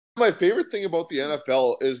my favorite thing about the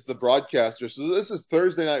NFL is the broadcaster. So this is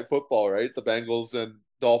Thursday night football, right? The Bengals and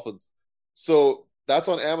Dolphins. So that's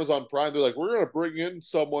on Amazon Prime. They're like, we're gonna bring in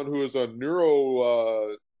someone who is a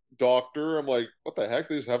neuro doctor. I'm like, what the heck?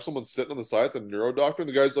 They just have someone sitting on the side, it's a neuro doctor, and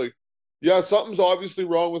the guy's like, yeah, something's obviously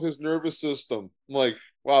wrong with his nervous system. I'm like,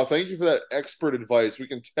 wow, thank you for that expert advice. We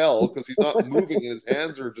can tell because he's not moving and his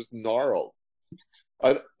hands are just gnarled.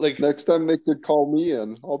 I like Next time they could call me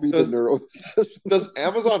in. I'll be the does neuro does specialist.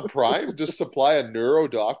 Amazon Prime just supply a neuro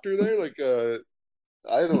doctor there?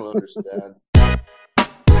 I don't understand.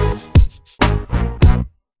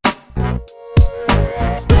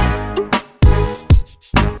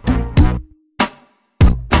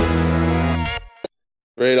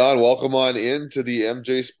 Right on. Welcome on into the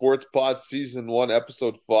MJ Sports Pod Season 1,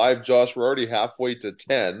 Episode 5. Josh, we're already halfway to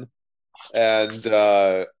 10.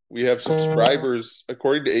 And we have subscribers,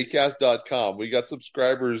 according to acast.com. We got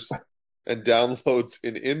subscribers and downloads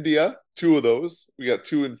in India, two of those. We got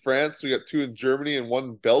two in France, we got two in Germany, and one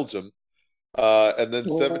in Belgium. And then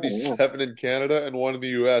Oh, 77 in Canada and one in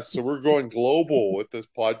the US. So we're going global with this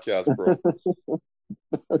podcast, bro.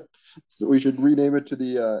 so we should rename it to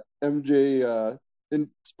the MJ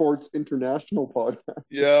Sports International Podcast.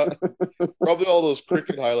 Yeah, probably all those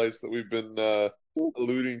cricket highlights that we've been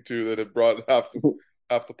alluding to that have brought half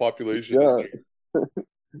the population in Yeah,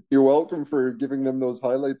 you're welcome for giving them those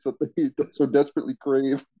highlights that they so desperately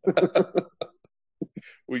crave. there.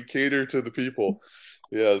 We cater to the people.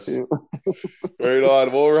 Yes. Yeah. Right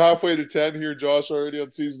on. Well, we're halfway to 10 here, Josh, already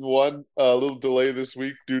on season one. A little delay this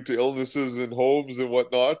week due to illnesses in homes and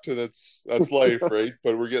whatnot, and that's life, right?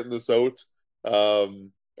 But we're getting this out.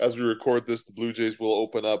 As we record this, the Blue Jays will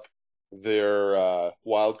open up their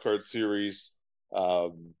wild card series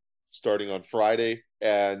starting on Friday,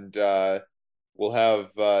 and we'll have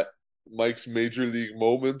Mike's Major League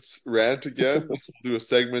Moments rant again. We'll do a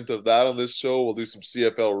segment of that on this show. We'll do some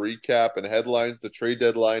CFL recap and headlines. The trade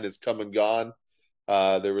deadline is come and gone.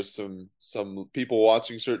 There was some people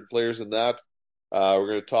watching certain players in that. We're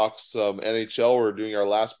going to talk some NHL. We're doing our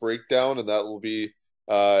last breakdown, and that will be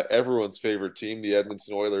everyone's favorite team, the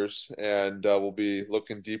Edmonton Oilers, and we'll be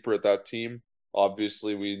looking deeper at that team.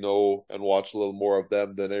 Obviously, we know and watch a little more of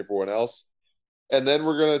them than everyone else. And then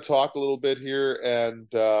we're going to talk a little bit here and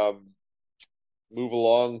move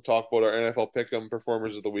along, talk about our NFL pick'em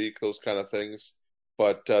performers of the week, those kind of things.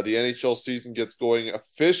 But the NHL season gets going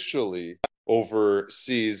officially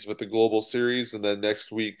overseas with the Global Series, and then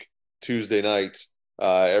next week, Tuesday night,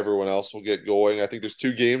 everyone else will get going. I think there's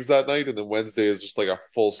two games that night, and then Wednesday is just like a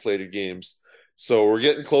full slate of games. So we're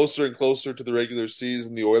getting closer and closer to the regular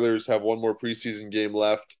season. The Oilers have one more preseason game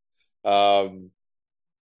left. Um,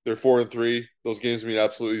 they're 4-3. Those games mean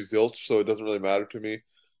absolutely zilch, so it doesn't really matter to me.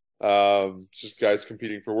 It's just guys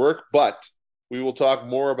competing for work. But we will talk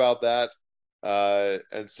more about that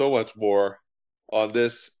and so much more on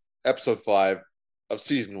this episode 5 of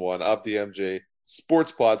season 1 of the MJ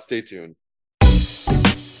Sports Pod. Stay tuned.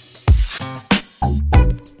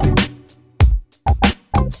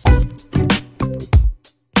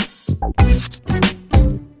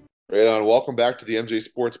 Right on. Welcome back to the MJ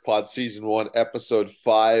Sports Pod Season 1, Episode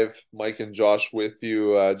 5. Mike and Josh with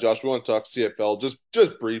you. Josh, we want to talk CFL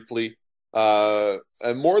just briefly.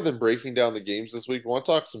 And more than breaking down the games this week, I want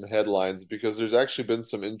to talk some headlines because there's actually been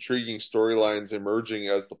some intriguing storylines emerging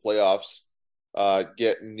as the playoffs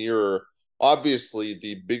get nearer. Obviously,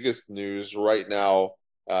 the biggest news right now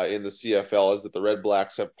in the CFL is that the Red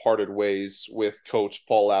Blacks have parted ways with coach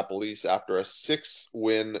Paul LaPolice after a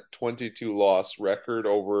 6-win, 22-loss record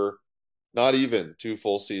over not even two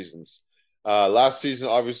full seasons. Last season,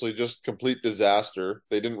 obviously, just complete disaster.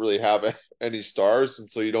 They didn't really have any stars, and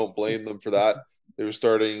so you don't blame them for that. They were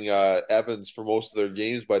starting Evans for most of their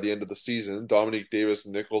games by the end of the season. Dominique Davis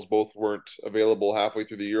and Nichols both weren't available halfway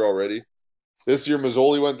through the year already. This year,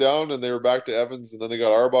 Mazzoli went down, and they were back to Evans, and then they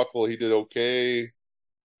got Arbuckle. He did okay.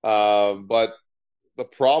 But the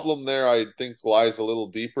problem there, I think, lies a little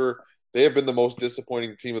deeper. They have been the most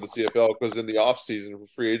disappointing team of the CFL because in the offseason for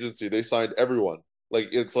free agency, they signed everyone.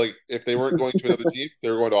 It's like if they weren't going to another team, they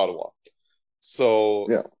were going to Ottawa. So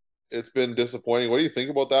Yeah. it's been disappointing. What do you think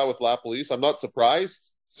about that with LaPolice? I'm not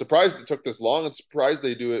surprised. Surprised it took this long, and surprised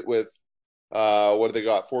they do it with what do they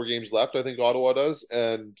got? 4 games left, I think Ottawa does,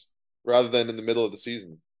 and rather than in the middle of the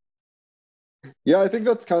season. Yeah, I think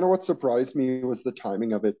that's kind of what surprised me was the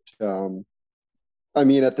timing of it. I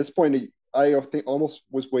mean, at this point, I think almost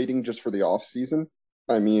was waiting just for the off season.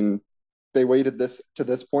 I mean, they waited this to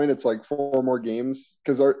this point. It's like 4 more games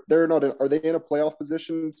because are they in a playoff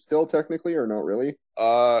position still technically or not really?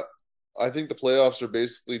 Uh, I think the playoffs are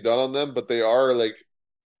basically done on them, but they are like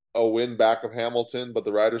a win back of Hamilton, but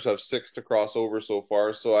the Riders have 6 to cross over so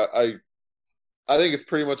far. So I think it's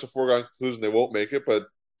pretty much a foregone conclusion they won't make it, but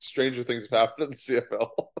stranger things have happened in the CFL.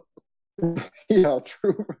 Yeah,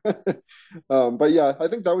 true. But yeah, I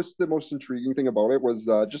think that was the most intriguing thing about it was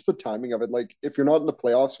just the timing of it. Like, if you're not in the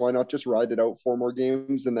playoffs, why not just ride it out 4 more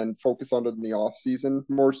games and then focus on it in the off season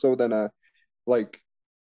more so than like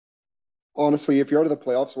honestly, if you're out of the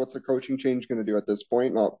playoffs, what's the coaching change going to do at this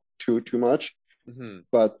point? Not too much. Hmm.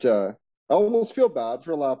 But I almost feel bad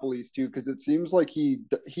for Lapolis too because it seems like he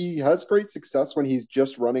has great success when he's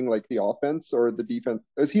just running like the offense or the defense.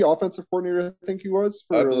 Is he offensive coordinator? I think he was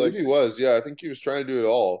I for a believe league. he was. Yeah, I think he was trying to do it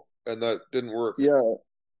all, and that didn't work. Yeah,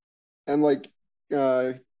 and like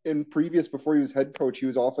uh in previous before he was head coach, he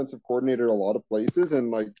was offensive coordinator at a lot of places,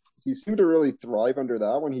 and like he seemed to really thrive under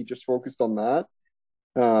that when he just focused on that.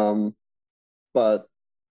 Um, but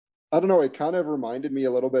I don't know. It kind of reminded me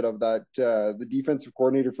a little bit of that the defensive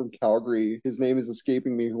coordinator from Calgary. His name is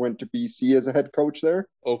escaping me. Who went to BC as a head coach there?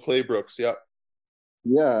 Oh, Clay Brooks. Yeah.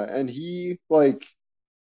 Yeah, and he like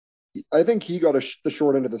I think he got the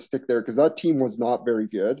short end of the stick there because that team was not very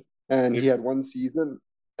good, and They, he had 1 season,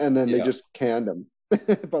 and then they yeah. just canned him.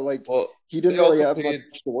 But like Well, he they didn't really also have much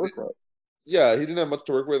paid. to work with. Yeah, he didn't have much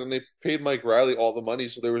to work with, and they paid Mike Riley all the money,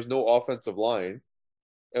 so there was no offensive line.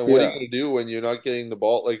 And what are you Yeah, going to do when you're not getting the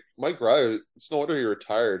ball? Like Mike Riley, it's no wonder he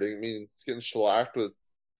retired. I mean, he's getting shellacked with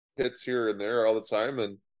hits here and there all the time,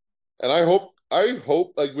 and I hope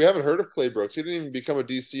like we haven't heard of Clay Brooks. He didn't even become a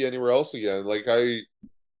DC anywhere else again. Like I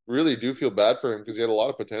really do feel bad for him because he had a lot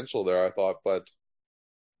of potential there, I thought. But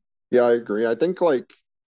yeah, I agree. I think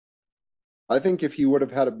if he would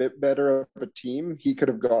have had a bit better of a team, he could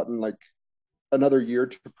have gotten like another year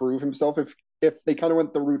to prove himself. If they kind of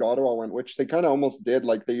went the route Ottawa went, which they kind of almost did,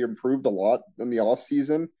 like they improved a lot in the off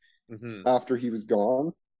season mhm. after he was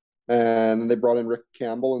gone, and they brought in Rick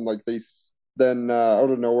Campbell, and like then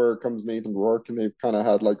out of nowhere comes Nathan Rourke, and they've kind of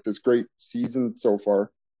had like this great season so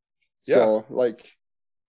far. Yeah. So like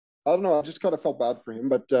I don't know, I just kind of felt bad for him,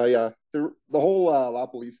 but yeah, the whole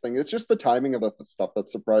Lapolice thing, it's just the timing of the stuff that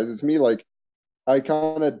surprises me. Like I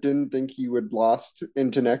kind of didn't think he would last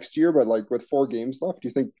into next year, but like with 4 games left,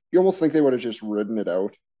 you almost think they would have just ridden it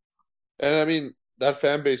out? And I mean, that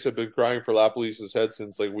fan base had been crying for Lapolise's head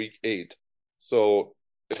since like week 8. So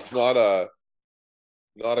it's not a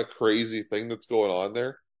crazy thing that's going on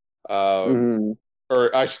there. Um, Hmm.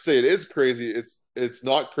 or I should say it is crazy. It's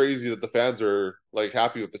not crazy that the fans are like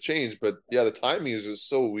happy with the change, but yeah, the timing is just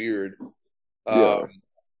so weird. Um, Yeah.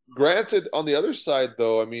 Granted, on the other side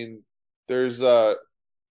though, I mean, there's uh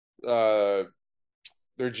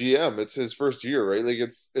their GM. It's his first year, right? Like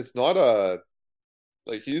it's not a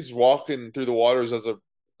like he's walking through the waters as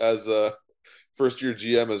a first year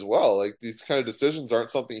GM as well. Like these kind of decisions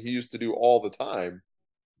aren't something he used to do all the time.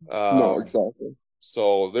 No, Um, exactly.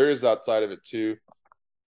 so there is that side of it too.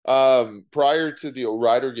 Prior to the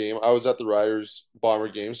Rider game, I was at the Riders Bomber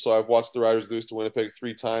game, so I've watched the Riders lose to Winnipeg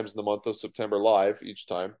 3 times in the month of September live each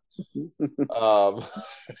time. Um,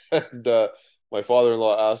 and my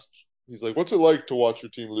father-in-law asked, he's like, "What's it like to watch your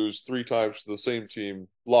team lose 3 times to the same team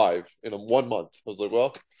live in a 1 month?" I was like,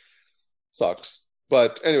 "Well, sucks."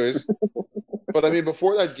 But anyways, but I mean,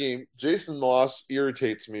 before that game, Jason Moss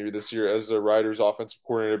irritates me this year as the Riders' offensive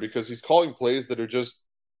coordinator because he's calling plays that are just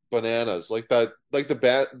bananas, like that, like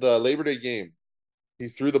the Labor Day game. He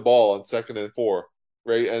threw the ball on 2nd and 4,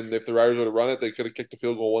 right? And if the Riders would have run it, they could have kicked a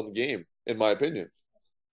field goal, won the game, in my opinion.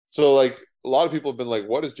 So like a lot of people have been like,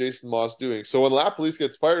 "What is Jason Moss doing?" So when Police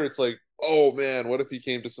gets fired, it's like, "Oh man, what if he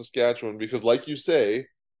came to Saskatchewan?" Because like you say,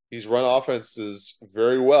 he's run offenses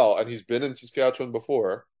very well, and he's been in Saskatchewan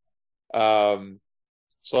before. Um,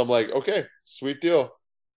 so I'm like, okay, sweet deal.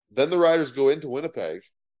 Then the Riders go into Winnipeg.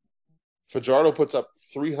 Fajardo puts up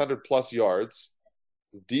 300 plus yards,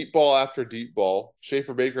 deep ball after deep ball.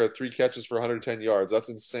 Schaefer Baker had 3 catches for 110 yards. That's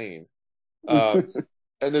insane. Um,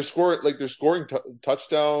 and they're scoring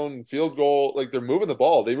touchdown, field goal. Like they're moving the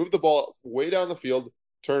ball. They move the ball way down the field,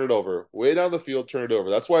 turn it over. Way down the field, turn it over.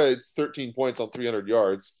 That's why it's 13 points on 300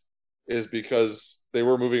 yards, is because they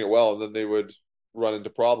were moving it well, and then they would run into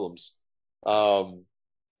problems. Um,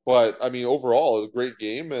 but I mean, overall, a great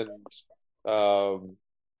game, and um,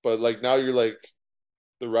 but like now you're like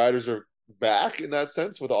the Riders are back in that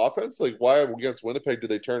sense with offense. Like why against Winnipeg do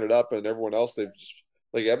they turn it up and everyone else they've just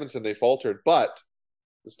like Edmonton they faltered, but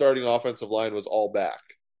the starting offensive line was all back,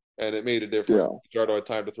 and it made a difference. Yeah. Jardo had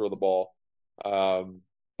time to throw the ball. Um,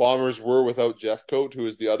 Bombers were without Jeff Coat, who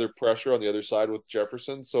is the other pressure on the other side with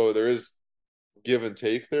Jefferson, so there is give and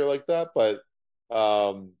take there like that, but.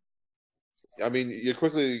 I mean, I'll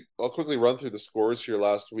quickly run through the scores here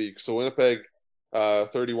last week. So Winnipeg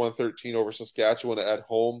 31-13 over Saskatchewan at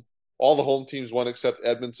home. All the home teams won except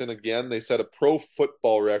Edmonton again. They set a pro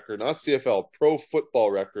football record, not CFL, pro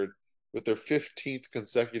football record with their 15th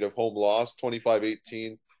consecutive home loss,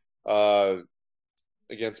 25-18 uh,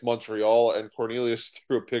 against Montreal. And Cornelius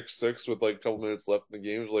threw a pick six with like a couple minutes left in the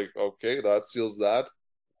game. It was like, okay, that seals that.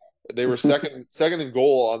 They were second in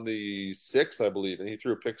goal on the six, I believe, and he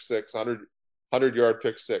threw a pick six, 100 yard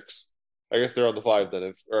pick six. I guess they're on the five then,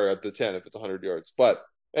 if or at the 10 if it's 100 yards. But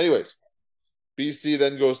anyways, BC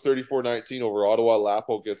then goes 34-19 over Ottawa.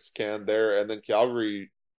 Lapo gets canned there, and then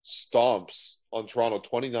Calgary stomps on Toronto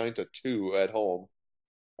 29-2 at home.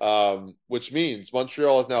 Which means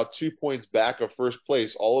Montreal is now 2 points back of first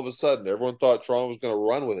place. All of a sudden, everyone thought Toronto was going to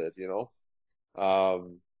run with it,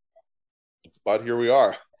 but here we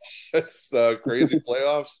are. It's crazy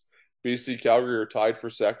playoffs. BC Calgary are tied for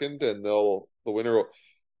second, and the winner.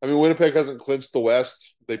 I mean, Winnipeg hasn't clinched the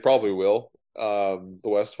West. They probably will. The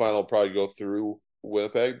West final will probably go through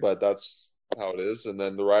Winnipeg, but that's how it is. And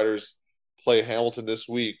then the Riders play Hamilton this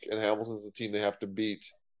week, and Hamilton's the team they have to beat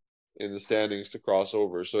in the standings to cross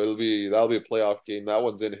over. So that'll be a playoff game. That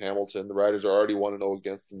one's in Hamilton. The Riders are already 1-0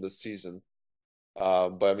 against them this season.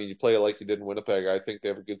 But I mean, you play it like you did in Winnipeg. I think they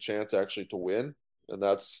have a good chance actually to win, and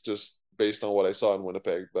that's just based on what I saw in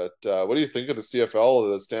Winnipeg. But what do you think of the CFL?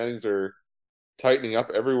 The standings are tightening up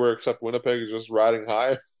everywhere except Winnipeg is just riding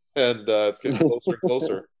high, and it's getting closer and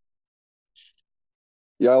closer.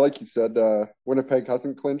 Yeah, like you said, Winnipeg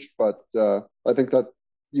hasn't clinched, but I think that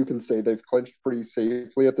you can say they've clinched pretty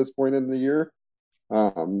safely at this point in the year.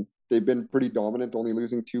 They've been pretty dominant, only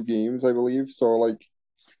losing 2 games, I believe. So, like,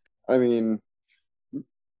 I mean,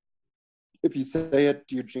 if you say it,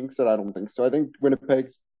 do you jinx it? I don't think so. I think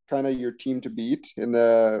Winnipeg's kind of your team to beat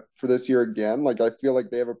for this year again. Like, I feel like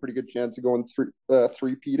they have a pretty good chance of going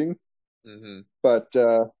three-peating. Mm-hmm. But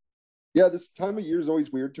yeah, this time of year is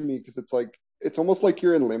always weird to me because it's like it's almost like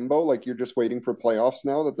you're in limbo, like you're just waiting for playoffs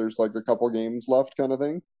now that there's like a couple games left kind of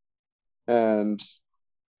thing. And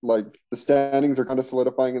like the standings are kind of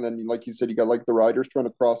solidifying, and then like you said, you got like the Riders trying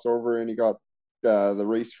to cross over, and you got the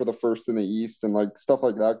race for the first in the East and like stuff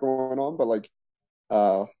like that going on. But like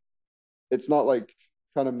uh it's not like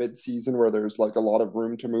kind of mid-season where there's like a lot of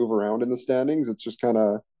room to move around in the standings. It's just kind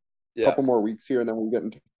of a Yeah, couple more weeks here, and then we get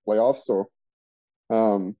into playoffs. So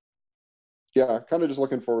um yeah, kind of just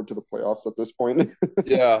looking forward to the playoffs at this point.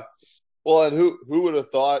 yeah. Well, and who would have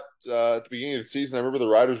thought at the beginning of the season? I remember the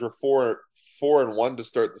Riders were 4-1 to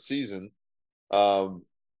start the season. Um,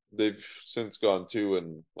 they've since gone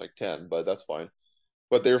 2-10, but that's fine.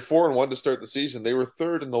 But they were 4-1 to start the season. They were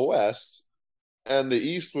third in the West, and the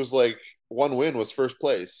East was like one win was first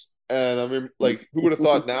place. And I mean, like, who would have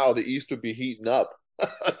thought now the East would be heating up?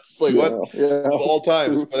 It's like what Yeah, yeah, of all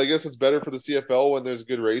times. true. But I guess it's better for the CFL when there's a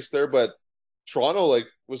good race there. But Toronto like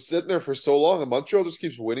was sitting there for so long, and Montreal just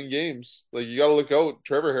keeps winning games. Like you got to look out.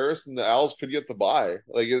 Trevor Harris and the Owls could get the bye.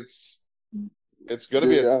 Like it's going to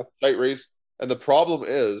be a Yeah, tight race. And the problem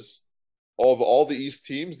is, of all the East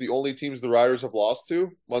teams, the only teams the Riders have lost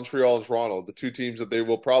to, Montreal and Toronto, the two teams that they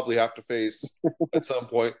will probably have to face at some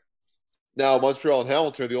point. Now, Montreal and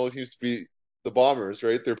Hamilton are the only teams to beat the Bombers,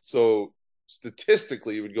 right? They're so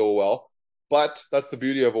statistically it would go well. But that's the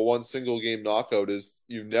beauty of a one single game knockout is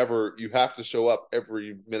you have to show up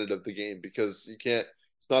every minute of the game because you can't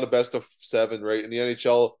it's not a best of seven, right? In the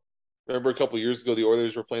NHL, remember a couple of years ago the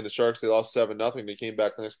Oilers were playing the Sharks, they lost 7-0. They came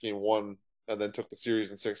back the next game, won, and then took the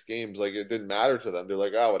series in 6 games. Like it didn't matter to them. They're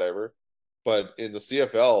like, whatever. But in the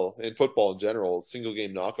CFL, in football in general, single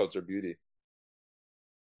game knockouts are beauty.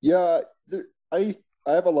 yeah. I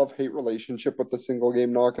have a love-hate relationship with the single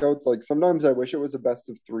game knockouts. Like sometimes I wish it was a best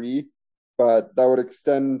of three, but that would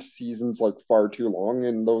extend seasons like far too long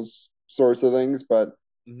and those sorts of things. But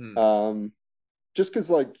Mm-hmm. um, just because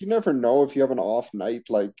like you never know if you have an off night,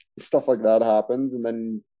 like stuff like that happens, and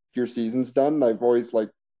then your season's done. I've always like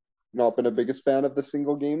not been a biggest fan of the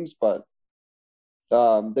single games, but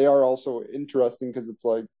they are also interesting because it's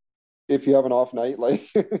like if you have an off night, like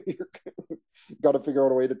you got to figure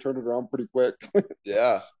out a way to turn it around pretty quick.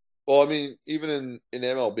 Yeah. Well, I mean, even in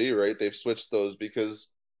MLB, right? They've switched those because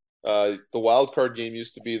the wild card game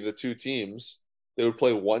used to be the two teams. They would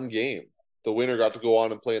play one game. The winner got to go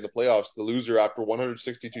on and play in the playoffs. The loser, after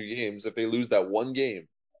 162 games, if they lose that one game,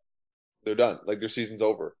 they're done. Like their season's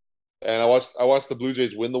over. And I watched the Blue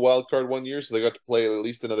Jays win the wild card one year, so they got to play at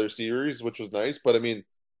least another series, which was nice. But I mean,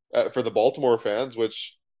 for the Baltimore fans,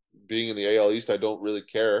 which being in the AL East, I don't really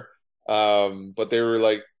care. But they were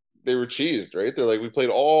cheesed, right? They're like, we played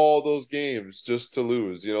all those games just to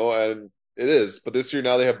lose, and it is. But this year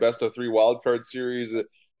now they have best of three wild card series.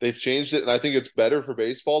 They've changed it, and I think it's better for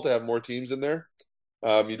baseball to have more teams in there.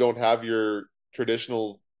 You don't have your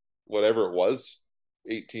traditional, whatever it was,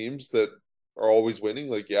 8 teams that are always winning.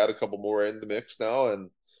 Like you add a couple more in the mix now, and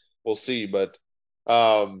we'll see. But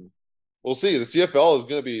um, we'll see. The CFL is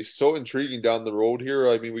going to be so intriguing down the road here.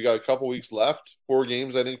 I mean, we got a couple weeks left, 4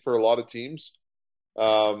 games, I think, for a lot of teams.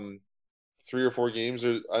 Um, 3 or 4 games.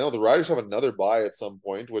 I know the Riders have another bye at some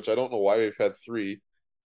point, which I don't know why we've had three.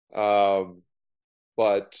 Um,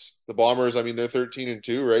 but the Bombers, I mean, they're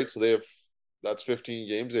 13-2, right? So they have that's 15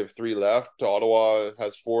 games. They have 3 left. Ottawa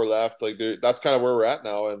has 4 left. Like that's kind of where we're at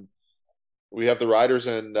now. And we have the Riders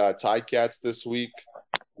and Ticats this week.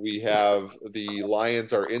 We have the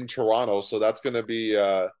Lions are in Toronto, so that's going to be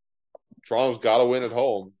Toronto's got to win at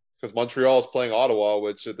home because Montreal is playing Ottawa,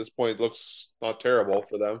 which at this point looks not terrible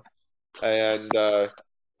for them. And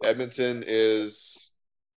Edmonton is,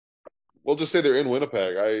 we'll just say they're in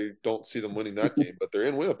Winnipeg. I don't see them winning that game, but they're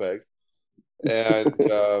in Winnipeg. And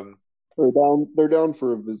They're down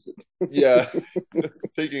for a visit. yeah,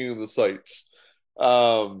 taking in the sights.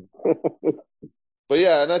 Um, but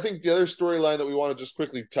yeah, and I think the other storyline that we want to just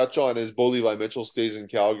quickly touch on is Bo Levi Mitchell stays in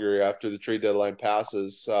Calgary after the trade deadline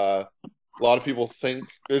passes. A lot of people think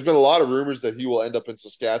there's been a lot of rumors that he will end up in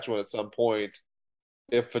Saskatchewan at some point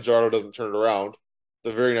if Fajardo doesn't turn it around.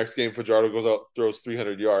 The very next game, Fajardo goes out, throws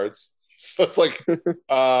 300 yards. So it's like,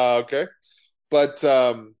 okay, but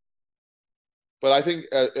I think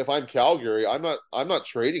if I'm Calgary, I'm not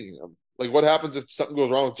trading him. Like, what happens if something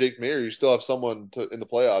goes wrong with Jake Maier? You still have someone in the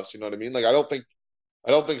playoffs. You know what I mean? Like, I don't think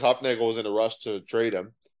Hufnagel was in a rush to trade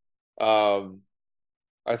him. Um,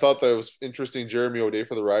 I thought that was interesting. Jeremy O'Day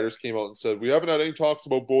for the Riders came out and said, "We haven't had any talks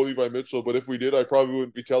about Bo Levi Mitchell, but if we did, I probably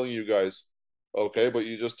wouldn't be telling you guys." Okay, but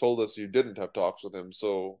you just told us you didn't have talks with him,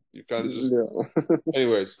 so you kind of just. Yeah.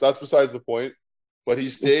 Anyways, that's besides the point. But he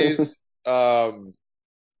stays.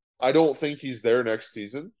 I don't think he's there next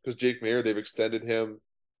season because Jake Maier, they've extended him.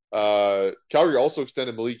 Calgary also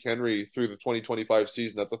extended Malik Henry through the 2025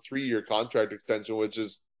 season. That's a 3-year contract extension, which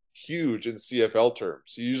is huge in CFL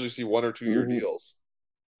terms. You usually see 1 or 2 year Mhm. deals.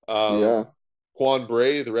 Um, Yeah. Quan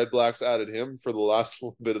Bray, the Red Blacks added him for the last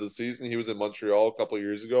little bit of the season. He was in Montreal a couple of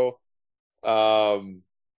years ago. Um,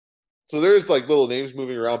 so there's like little names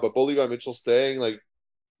moving around, but Bo Levi Mitchell staying, like,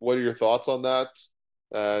 what are your thoughts on that?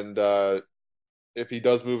 And if he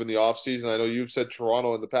does move in the offseason, I know you've said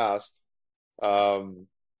Toronto in the past. Um,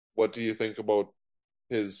 what do you think about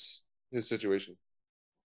his his situation?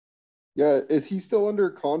 Yeah. Is he still under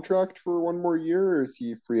contract for one more year, or is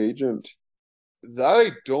he free agent? That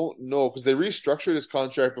I don't know because they restructured his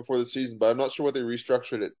contract before the season, but I'm not sure what they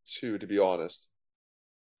restructured it to be honest.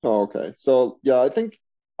 Oh, okay. So yeah, I think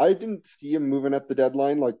I didn't see him moving at the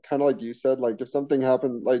deadline. Like kind of like you said, like if something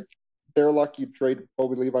happened, like they're lucky to trade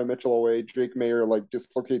Bobby Levi Mitchell away, Jake Mayer like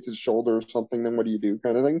dislocates his shoulder or something, then what do you do,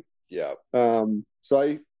 kind of thing. Yeah. So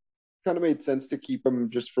I kind of made sense to keep him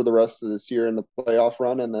just for the rest of this year in the playoff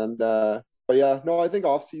run, and then but yeah, no, I think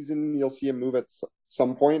off season you'll see him move at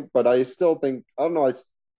some point, but I still think I don't know, I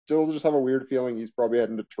still just have a weird feeling he's probably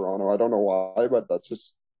heading to Toronto. I don't know why, but that's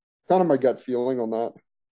just kind of my gut feeling on that.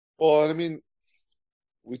 Well, and I mean,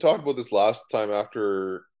 we talked about this last time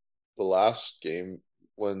after the last game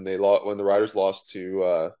when they lost when the Riders lost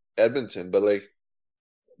to Edmonton, but like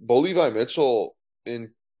Bo Levi Mitchell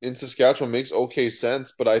in Saskatchewan makes okay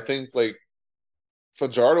sense, but I think like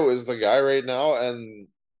Fajardo is the guy right now, and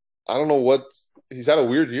I don't know what he's had a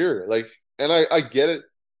weird year. Like, and I get it.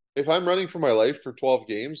 If I'm running for my life for 12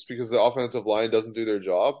 games because the offensive line doesn't do their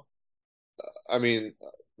job, I mean,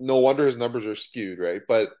 no wonder his numbers are skewed, right?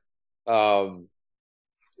 But um,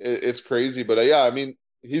 it's crazy. But yeah, I mean,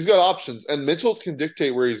 he's got options, and Mitchell can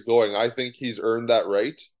dictate where he's going. I think he's earned that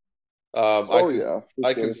right. I Oh can yeah, for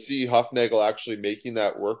I can sure. see Huffnagel actually making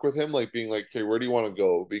that work with him, like being like, okay, where do you want to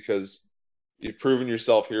go? Because you've proven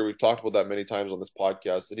yourself here. We've talked about that many times on this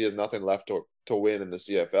podcast that he has nothing left to win in the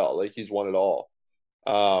CFL. Like he's won it all.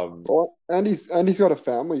 Um, Well, and he's got a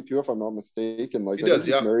family too, if I'm not mistaken. Like he I think does,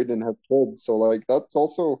 he's yeah, married and have kids, so like that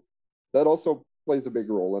also plays a big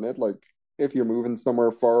role in it. Like if you're moving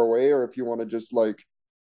somewhere far away, or if you want to just like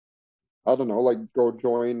I don't know, like go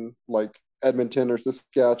join like Edmonton or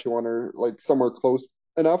Saskatchewan or like somewhere close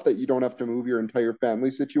enough that you don't have to move your entire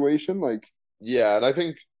family situation. Like, yeah, and I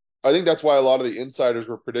think that's why a lot of the insiders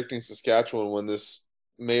were predicting Saskatchewan when this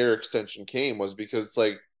mayor extension came was because it's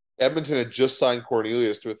like Edmonton had just signed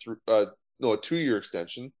Cornelius to a 2-year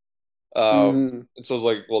extension. mm, And so it's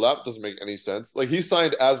like, well, that doesn't make any sense. Like he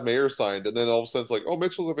signed as mayor signed, and then all of a sudden it's like, oh,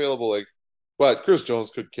 Mitchell's available. Like, but Chris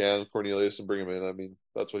Jones could can Cornelius and bring him in. I mean,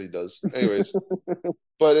 that's what he does. Anyways,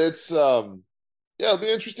 but it's yeah, it'll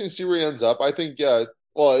be interesting to see where he ends up. I think yeah,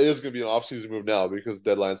 well, it is going to be an off-season move now because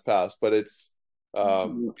deadline's passed, but it's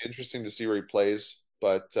Interesting to see where he plays,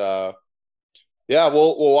 but yeah,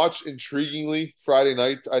 we'll watch intriguingly Friday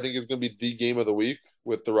night. I think is going to be the game of the week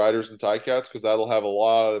with the Riders and Ticats because that'll have a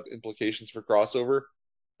lot of implications for crossover.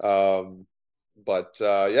 Um, but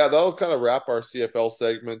yeah, that'll kind of wrap our CFL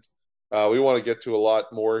segment. We want to get to a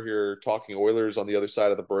lot more here talking Oilers on the other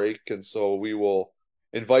side of the break, and so we will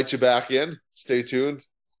invite you back in. Stay tuned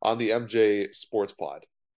on the MJ Sports Pod.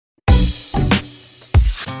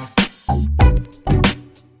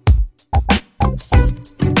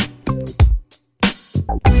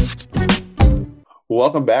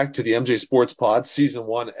 Welcome back to the MJ Sports Pod, Season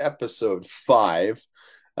 1, Episode 5.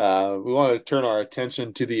 We want to turn our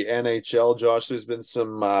attention to the NHL. Josh, there's been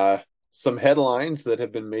some headlines that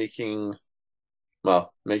have been making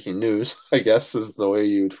news, I guess is the way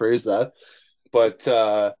you would phrase that. But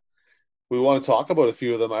we want to talk about a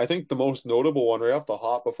few of them. I think the most notable one right off the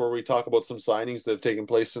hop before we talk about some signings that have taken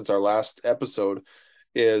place since our last episode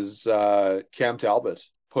is Cam Talbot,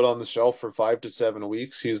 put on the shelf for 5 to 7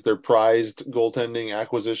 weeks. He's their prized goaltending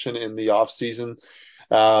acquisition in the offseason.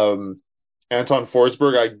 Anton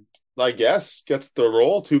Forsberg, I guess, gets the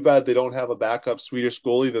role. Too bad they don't have a backup Swedish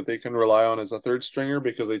goalie that they can rely on as a third stringer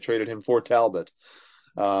because they traded him for Talbot.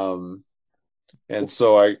 And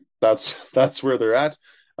so that's where they're at.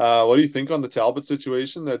 What do you think on the Talbot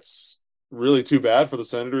situation? That's really too bad for the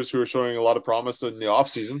Senators, who are showing a lot of promise in the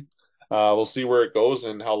offseason. We'll see where it goes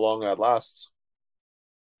and how long that lasts.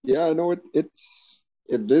 Yeah, no, it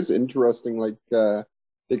is interesting. Like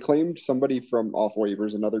they claimed somebody from off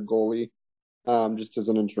waivers, another goalie, just as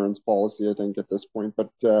an insurance policy, I think at this point. But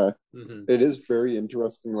it is very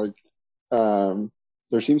interesting. Like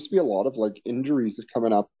there seems to be a lot of like injuries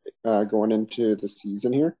coming up going into the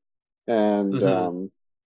season here, and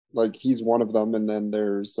like he's one of them. And then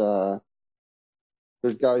there's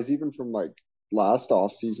guys even from like last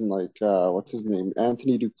off season, like what's his name,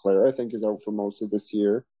 Anthony Duclair, I think is out for most of this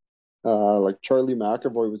year. Like Charlie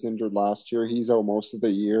McAvoy was injured last year. He's out most of the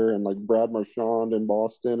year, and like Brad Marchand in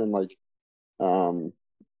Boston, and like, um,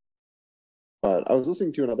 but I was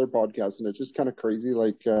listening to another podcast, and it's just kind of crazy.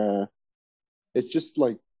 Like, it's just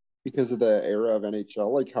like because of the era of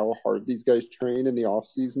NHL, like how hard these guys train in the off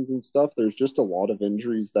seasons and stuff. There's just a lot of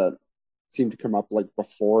injuries that seem to come up like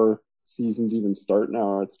before seasons even start.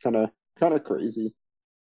 Now it's kind of crazy.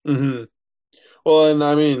 Mm-hmm. Well, and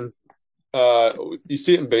I mean, you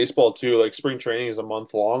see it in baseball too. Like spring training is a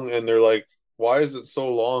month long, and they're like, "Why is it so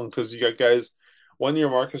long?" Because you got guys. One year,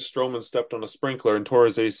 Marcus Stroman stepped on a sprinkler and tore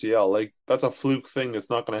his ACL. Like that's a fluke thing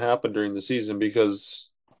that's not going to happen during the season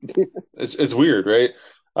because it's weird, right?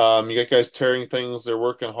 You got guys tearing things. They're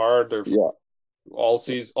working hard. They're Yeah. all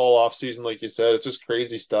off season, like you said. It's just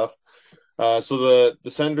crazy stuff. So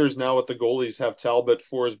the Senators now with the goalies have Talbot,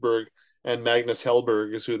 Forsberg, and Magnus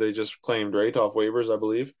Hellberg is who they just claimed right off waivers, I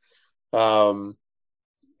believe. Um,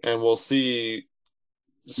 and we'll see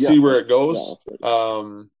Yeah. where it Yeah, goes. that's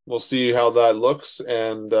right. We'll see how that looks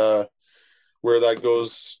and where that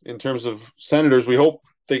goes in terms of Senators. We hope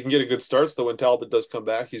they can get a good start so when Talbot does come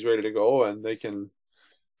back, he's ready to go and they can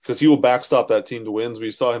because he will backstop that team to wins.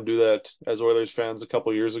 We saw him do that as Oilers fans a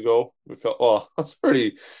couple years ago. We felt, oh, that's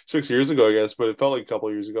already 6 years ago, I guess, but it felt like a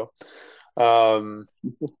couple years ago.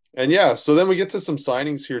 And yeah, so then we get to some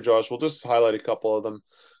signings here, Josh. We'll just highlight a couple of them.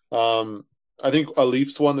 I think a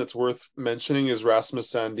Leafs one that's worth mentioning is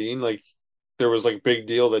Rasmus Sandin. Like there was like big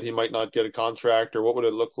deal that he might not get a contract or what would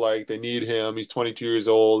it look like? They need him. He's 22 years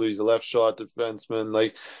old. He's a left shot defenseman,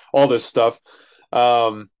 like all this stuff.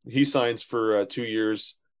 He signs for 2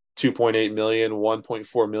 years, 2.8 million,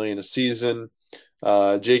 1.4 million a season.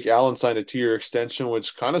 Jake Allen signed a 2-year extension,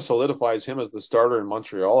 which kind of solidifies him as the starter in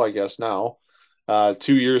Montreal, I guess now.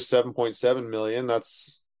 2 years, 7.7 million.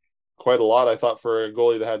 That's quite a lot, I thought, for a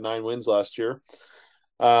goalie that had 9 wins last year.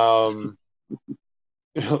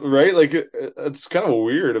 Right? Like it's kind of a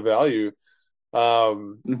weird a value.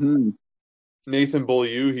 Um, Hmm. Nathan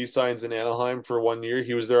Beaulieu, he signs in Anaheim for 1 year.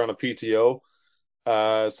 He was there on a PTO.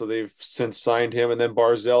 So they've since signed him. And then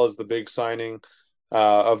Barzell is the big signing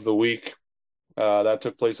of the week. That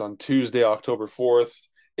took place on Tuesday, October 4th.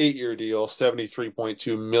 8-year deal,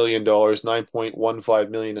 $73.2 million, 9.15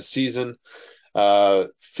 million a season.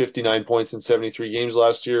 59 points in 73 games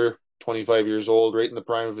last year, 25 years old, right in the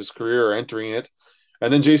prime of his career or entering it.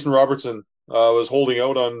 And then Jason Robertson was holding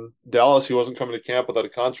out on Dallas. He wasn't coming to camp without a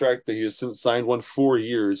contract. He has since signed 4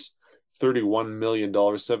 years, $31 million,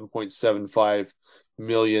 7.75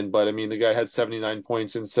 million. But I mean, the guy had 79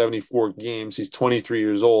 points in 74 games. He's 23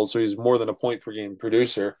 years old, so he's more than a point per game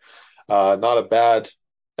producer. Not a bad.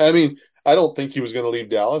 I mean, I don't think he was going to leave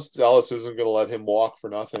Dallas. Dallas isn't going to let him walk for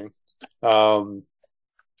nothing. Um,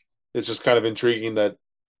 it's just kind of intriguing that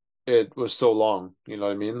it was so long. You know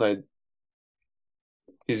what I mean? Like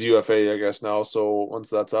he's UFA, I guess now. So once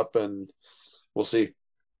that's up, and we'll see.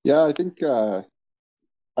 Yeah, I think I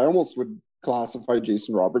almost would classify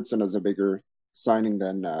Jason Robertson as a bigger signing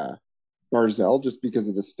than Barzell, just because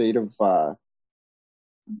of the state of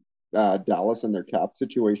Dallas and their cap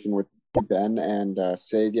situation with Ben and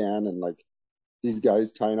Sagan and like these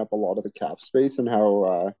guys tying up a lot of the cap space and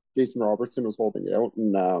how Jason Robertson was holding out.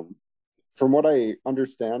 And from what I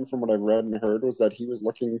understand, from what I've read and heard, was that he was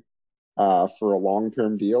looking for a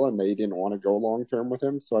long-term deal and they didn't want to go long-term with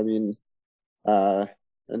him. So I mean, uh,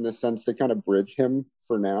 in the sense, they kind of bridge him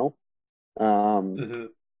for now. Um, Mm-hmm.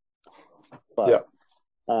 Yeah.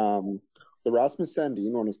 but the Rasmus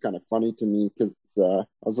Sandin one is kind of funny to me because I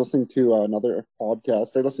was listening to another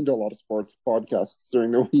podcast. I listen to a lot of sports podcasts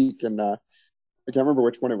during the week, and I can't remember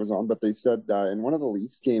which one it was on, but they said in one of the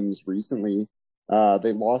Leafs games recently,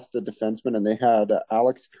 they lost a defenseman and they had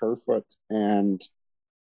Alex Kerfoot and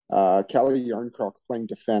Kelly Yarncroc playing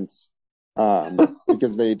defense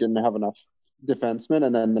because they didn't have enough defensemen.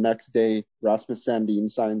 And then the next day, Rasmus Sandin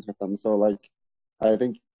signs with them. So, like, I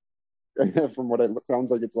think from what it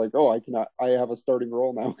sounds like, it's like, oh, I have a starting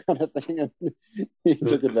role now, kind of thing. And he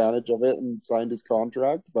took advantage of it and signed his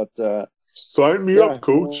contract. But Sign me yeah, up,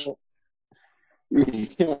 coach.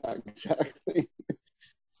 yeah, exactly.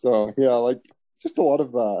 So yeah, like just a lot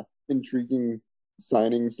of intriguing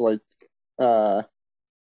signings, like uh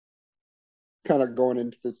kind of going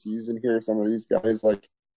into the season here. Some of these guys, like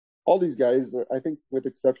all these guys, I think, with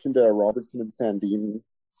exception to Robertson and Sandin,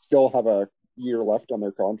 still have a year left on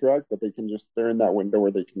their contract, but they're in that window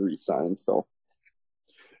where they can re-sign. So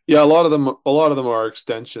Yeah, a lot of them are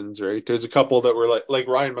extensions, right? There's a couple that were like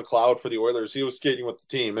Ryan McLeod for the Oilers. He was skating with the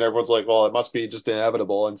team, and everyone's like, "Well, it must be just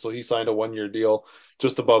inevitable." And so he signed a 1 year deal,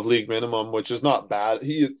 just above league minimum, which is not bad.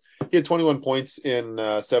 He had 21 points in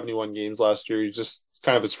 71 games last year. He's just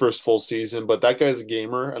kind of his first full season, but that guy's a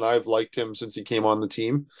gamer, and I've liked him since he came on the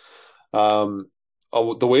team. Um,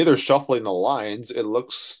 the way they're shuffling the lines, it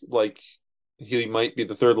looks like he might be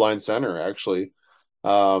the third line center actually,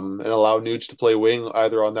 and allow Nuge to play wing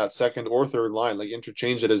either on that second or third line, like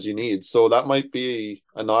interchange it as you need. So that might be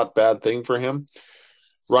a not bad thing for him.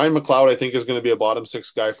 Ryan McLeod, I think, is going to be a bottom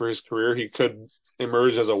six guy for his career. He could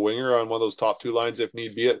emerge as a winger on one of those top two lines if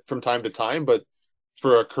need be it from time to time, but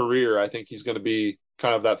for a career, I think he's going to be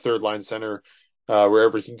kind of that third line center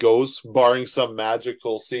wherever he goes, barring some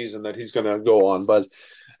magical season that he's going to go on. But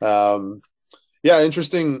um, yeah,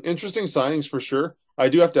 interesting signings for sure. I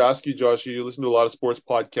do have to ask you, Josh. You listen to a lot of sports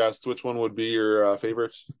podcasts. Which one would be your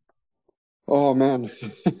favorite? oh man,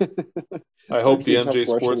 I it's hope the actually a tough MJ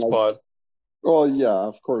question. Sports Like, Pod. well, yeah,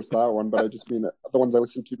 of course that one, but I just mean the ones I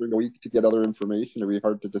listen to during the week to get other information. It'd be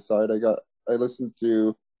hard to decide. I listened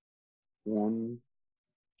to one,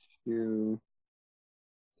 two,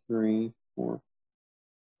 three, four,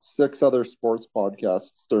 six other sports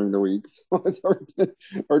podcasts during the week. So it's hard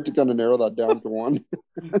to kind of narrow that down to one.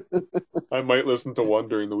 I might listen to one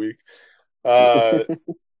during the week. Uh,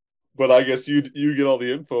 but I guess you get all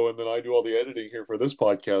the info and then I do all the editing here for this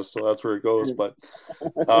podcast, so that's where it goes.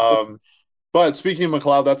 Um, but speaking of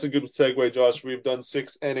McLeod, that's a good segue, Josh. We've done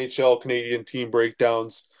 6 NHL Canadian team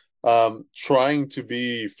breakdowns, trying to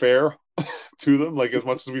be fair to them, like as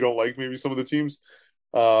much as we don't like maybe some of the teams.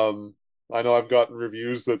 Um, I know I've gotten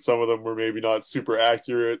reviews that some of them were maybe not super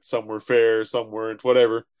accurate, some were fair, some weren't,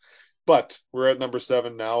 whatever. But we're at number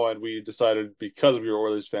 7 now, and we decided because we were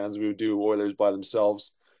Oilers fans, we would do Oilers by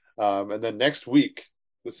themselves. And then next week,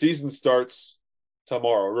 the season starts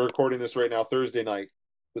tomorrow. We're recording this right now, Thursday night.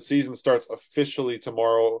 The season starts officially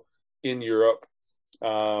tomorrow in Europe,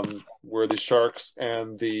 where the Sharks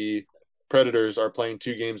and the Predators are playing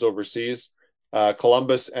 2 games overseas.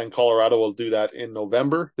 Columbus and Colorado will do that in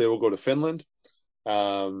November. They will go to Finland.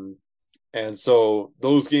 Um, and so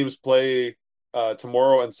those games play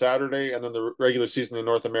tomorrow and Saturday, and then the regular season in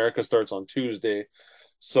North America starts on Tuesday.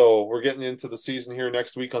 So we're getting into the season here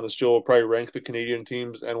next week on the show. We'll probably rank the Canadian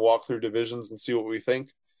teams and walk through divisions and see what we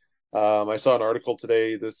think. I saw an article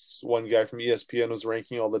today. This one guy from ESPN was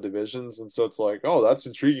ranking all the divisions, and so it's like, oh, that's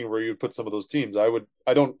intriguing where you would put some of those teams. I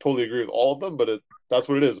don't totally agree with all of them, but that's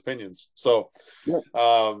what it is, opinions. So, Yeah.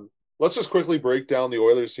 let's just quickly break down the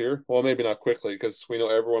Oilers here. Well, maybe not quickly because we know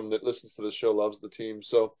everyone that listens to the show loves the team.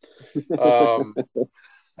 So, um,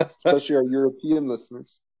 Especially our European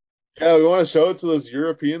listeners. yeah, we want to shout out to those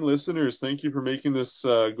European listeners. Thank you for making this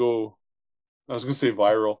go. I was going to say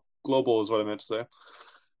viral. Global is what I meant to say.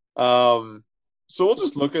 So we'll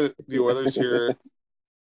just look at the Oilers here.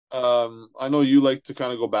 I know you like to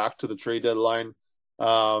kind of go back to the trade deadline.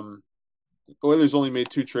 Um, Oilers only made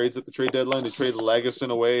two trades at the trade deadline. They traded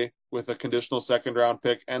Legason away with a conditional second round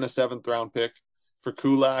pick and a seventh round pick for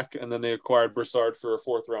Kulak, and then they acquired Broussard for a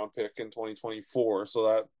fourth round pick in 2024. So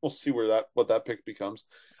that we'll see what that pick becomes.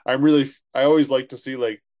 I always like to see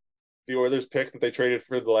like the Oilers pick that they traded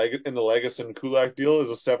for in the Legason Kulak deal is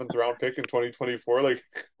a seventh round pick in 2024. Like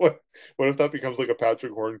what if that becomes like a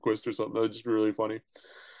Patrick Hornquist or something? That would just be really funny.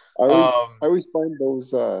 I always find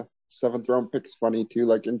those seventh round picks funny too.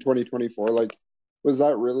 Like in 2024, like was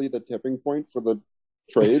that really the tipping point for the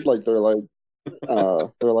trade? Like they're like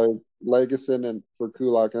Legason and for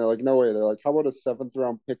Kulak, and they're like, no way. They're like, how about a seventh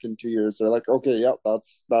round pick in 2 years? They're like, okay, yep,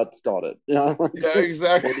 that's got it. Yeah, like, Yeah,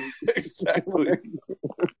 exactly. Exactly.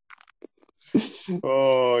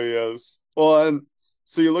 Oh, yes. Well, and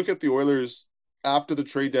so you look at the Oilers after the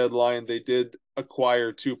trade deadline, they did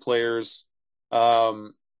acquire two players,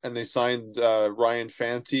 and they signed Ryan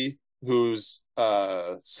Fanti, who's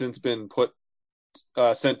since been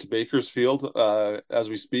sent to Bakersfield as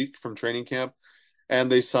we speak from training camp,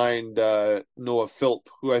 and they signed Noah Philp,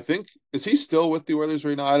 who I think is he still with the Oilers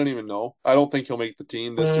right now? I don't even know. I don't think he'll make the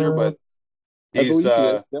team this year, but I he's believe he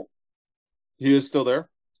is. Yeah, he is still there.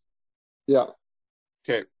 yeah.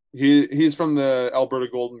 Okay. He's from the Alberta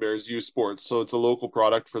Golden Bears U Sports, so it's a local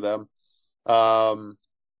product for them. Um,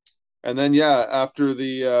 and then yeah, after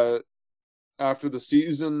the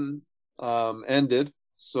season ended,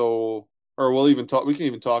 so or we can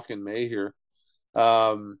even talk in May here.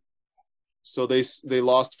 Um, so they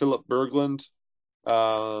lost Philip Berglund,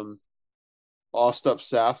 um, Ostap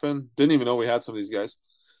Safin. Didn't even know we had some of these guys.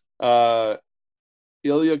 Uh,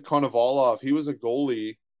 Ilya Konovalov, he was a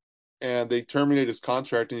goalie and they terminated his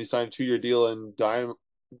contract and he signed a 2-year deal in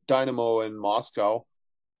Dynamo in Moscow.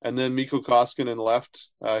 And then Mikko Koskinen left.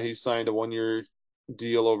 He signed a 1-year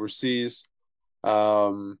deal overseas.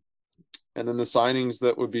 Um, and then the signings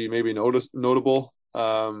that would be maybe notable.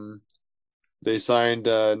 They signed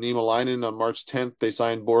Nima Leinen on March 10th. They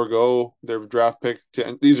signed Borgo, their draft pick.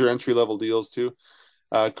 These are entry level deals too.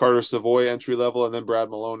 Carter Savoy entry level, and then Brad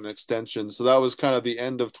Malone an extension. So that was kind of the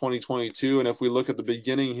end of 2022. And if we look at the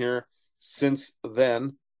beginning here, since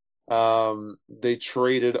then, they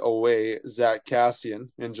traded away Zach Kassian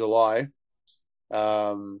in July.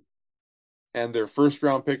 And their first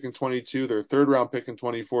round pick in 22, their third round pick in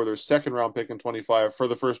 24, their second round pick in 25 for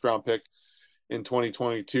the first round pick in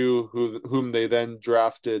 2022, whom they then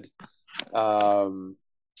drafted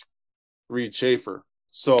Reed Schaefer.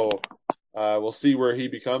 So we'll see where he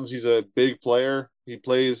becomes. He's a big player. He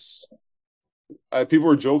plays. People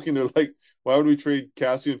were joking. They're like, "Why would we trade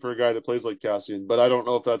Kassian for a guy that plays like Kassian?" But I don't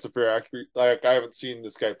know if that's a fair accurate. Like, I haven't seen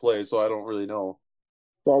this guy play, so I don't really know.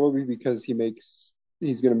 Probably because he's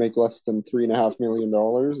going to make less than $3.5 million,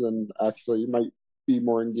 and actually might be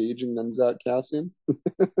more engaging than Zach Kassian.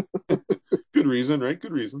 Good reason, right?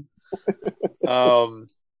 Good reason. Um,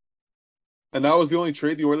 and that was the only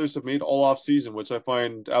trade the Oilers have made all off season, which I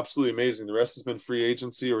find absolutely amazing. The rest has been free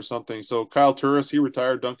agency or something. So Kyle Turris, he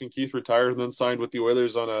retired. Duncan Keith retired and then signed with the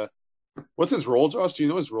Oilers on a what's his role, Josh? Do you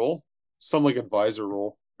know his role? Some like advisor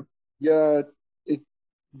role. Yeah, it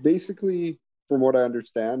basically, from what I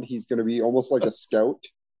understand, he's going to be almost like a scout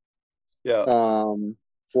Yeah, um,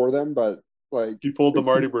 for them, but like he pulled the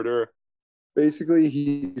Marty Brodeur. basically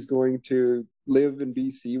he's going to live in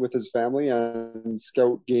BC with his family and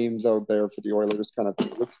scout games out there for the Oilers, kind of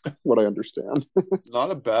thing. That's what I understand.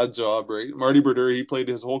 Not a bad job, right? Marty Brodeur, he played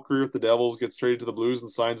his whole career with the Devils, gets traded to the Blues,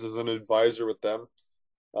 and signs as an advisor with them.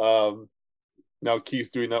 Um, Now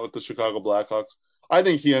Keith doing that with the Chicago Blackhawks. I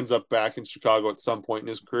think he ends up back in Chicago at some point in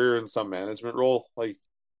his career in some management role.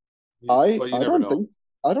 I But you I never don't know. think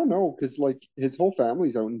I don't know because like his whole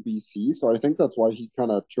family's out in BC, so I think that's why he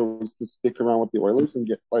kind of chose to stick around with the Oilers and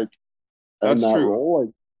get like in That's that true. role.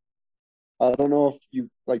 Like I don't know if you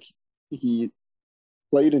like he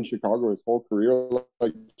played in Chicago his whole career,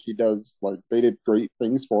 like he does. Like they did great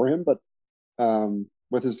things for him, but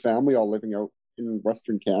with his family all living out in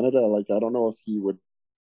Western Canada, like I don't know if he would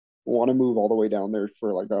want to move all the way down there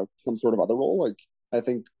for like some sort of other role. Like I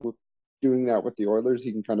think with doing that with the Oilers,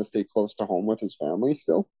 he can kind of stay close to home with his family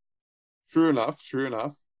still. True enough. True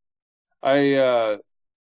enough. I uh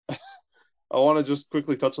I want to just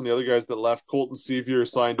quickly touch on the other guys that left. Colton Sevier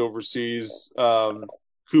signed overseas.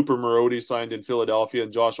 Cooper Marody signed in Philadelphia,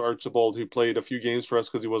 and Josh Archibald, who played a few games for us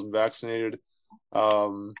because he wasn't vaccinated.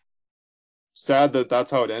 Um, Sad that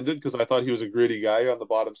that's how it ended because I thought he was a gritty guy on the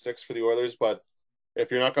bottom six for the Oilers. But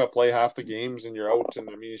if you're not going to play half the games and you're out, and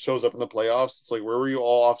I mean, he shows up in the playoffs, it's like, where were you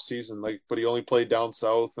all off season? Like, but he only played down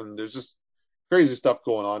south, and there's just crazy stuff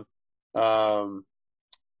going on.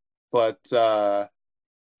 But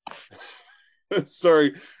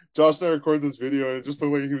sorry, Josh and I recorded this video, and it just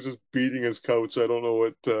looked like he was just beating his couch. I don't know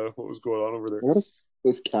what was going on over there. What is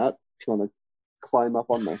this cat trying to climb up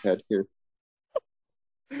on my head here?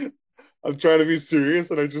 I'm trying to be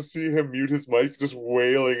serious, and I just see him mute his mic, just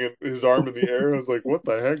wailing and his arm in the air. I was like, "What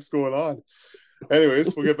the heck's going on?"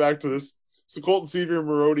 Anyways, we'll get back to this. So Colton Sevier,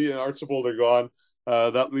 Marody, and Archibald are gone.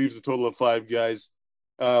 That leaves a total of five guys.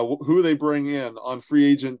 Who they bring in on free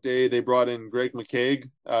agent day? They brought in Greg McKegg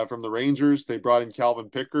from the Rangers. They brought in Calvin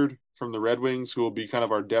Pickard from the Red Wings, who will be kind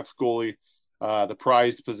of our depth goalie. The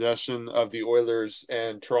prized possession of the Oilers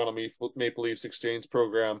and Toronto Maple Leafs exchange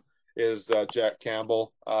program is Jack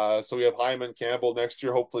Campbell. So we have Hyman, Campbell next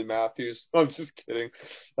year, hopefully Matthews. No, I'm just kidding.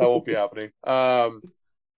 That won't be happening.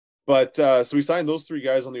 But so we signed those three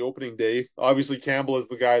guys on the opening day. Obviously, Campbell is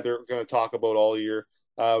the guy they're going to talk about all year.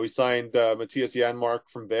 We signed Matthias Janmark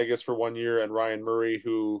from Vegas for 1 year and Ryan Murray,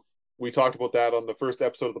 who we talked about that on the first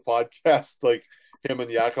episode of the podcast. Like him and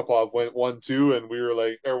Yakupov went 1-2, and we were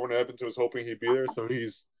like, everyone in Edmonton was hoping he'd be there. So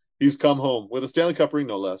he's come home with a Stanley Cup ring,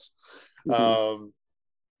 no less. Mhm.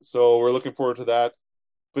 So we're looking forward to that.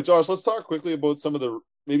 But Josh, let's talk quickly about some of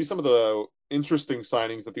the interesting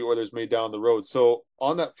signings that the Oilers made down the road. So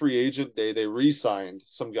on that free agent day, they re-signed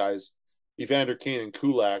some guys, Evander Kane and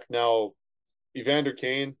Kulak. Now, Evander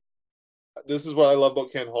Kane, this is what I love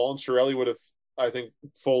about Ken Holland. Chiarelli would have, I think,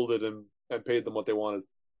 folded and paid them what they wanted.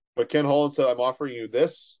 But Ken Holland said, I'm offering you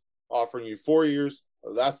this, offering you 4 years,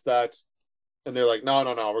 that's that. And they're like, no,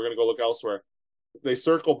 we're going to go look elsewhere. They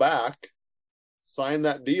circle back, sign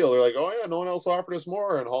that deal. They're like, oh, yeah, no one else offered us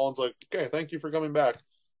more. And Holland's like, okay, thank you for coming back.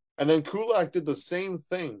 And then Kulak did the same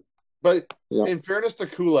thing. But Yeah. in fairness to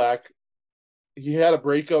Kulak, he had a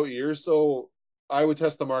breakout year, so I would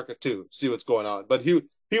test the market too, see what's going on. But he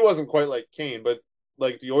wasn't quite like Kane, but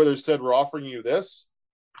like the Oilers said, we're offering you this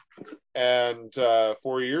and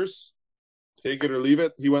 4 years, take it or leave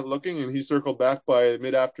it. He went looking and he circled back by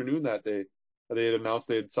mid-afternoon that day. They had announced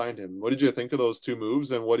they had signed him. What did you think of those two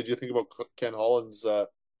moves, and what did you think about Ken Holland's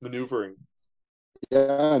maneuvering?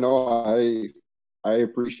 Yeah, no, I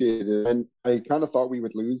appreciate it, and I kind of thought we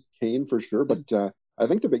would lose Kane for sure, but I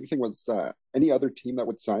think the big thing was any other team that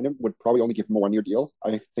would sign him would probably only give him a 1 year deal.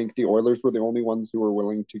 I think the Oilers were the only ones who were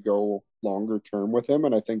willing to go longer term with him,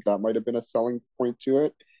 and I think that might have been a selling point to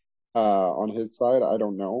it on his side. I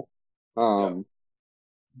don't know, Yeah, um,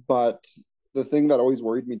 but the thing that always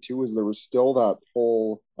worried me too is there was still that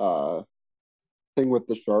whole thing with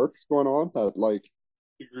the Sharks going on that like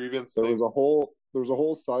the grievance there thing. was a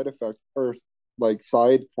whole side effect or like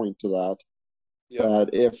side point to that Yep. that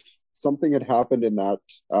if something had happened in that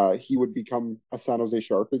he would become a San Jose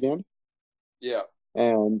Shark again, Yeah.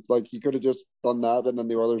 and like he could have just done that and then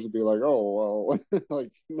the others would be like, oh well,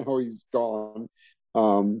 like no, he's gone.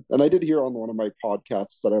 And I did hear on one of my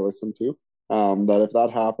podcasts that I listened to that if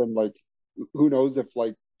that happened, like who knows if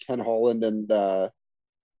like Ken Holland and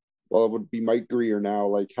well it would be Mike Greer now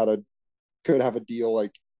like had a could have a deal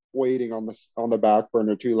like waiting on the back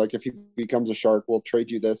burner too. Like if he becomes a Shark, we'll trade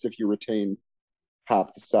you this if you retain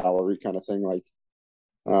half the salary, kind of thing. Like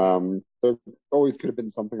Mm-hmm. there always could have been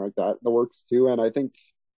something like that in the works too. And I think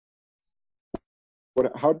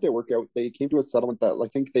what how did it work out? They came to a settlement that I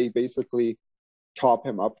think they basically top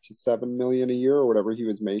him up to 7 million a year or whatever he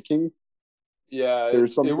was making. Yeah,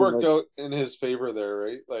 There's it something worked like out in his favor there,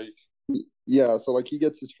 right? Like, yeah, so like he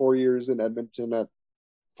gets his 4 years in Edmonton at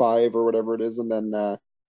five or whatever it is, and then the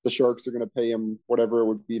Sharks are going to pay him whatever it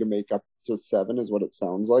would be to make up to seven, is what it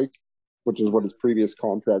sounds like, which is what his previous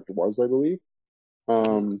contract was, I believe.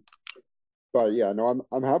 mm-hmm. Um, but yeah, no,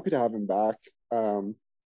 I'm happy to have him back.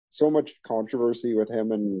 So much controversy with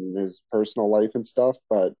him and his personal life and stuff,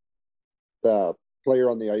 but the player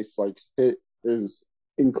on the ice, like it is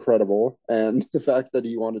incredible, and the fact that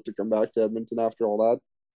he wanted to come back to Edmonton after all that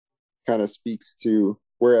kind of speaks to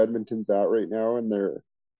where Edmonton's at right now in their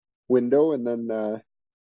window. And then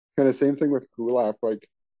kind of same thing with Kulak. Like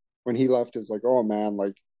when he left, is like, oh man,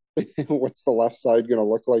 like what's the left side gonna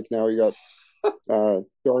look like now? You got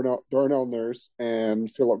Darnell Nurse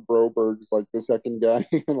and Philip Broberg's like the second guy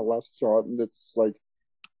in a left shot, and it's just like,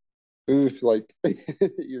 oof, like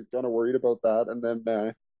you're kind of worried about that. And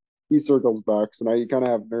then he circles back, so now you kind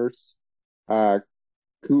of have Nurse, uh,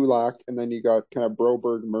 Kulak, and then you got kind of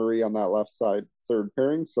Broberg Murray on that left side third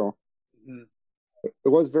pairing. So Mm-hmm. it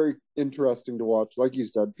was very interesting to watch. Like you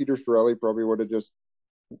said, Peter Chiarelli probably would have just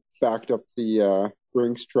backed up the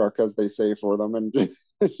Brinks truck, as they say, for them and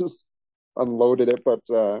just unloaded it. But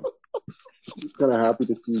just kind of happy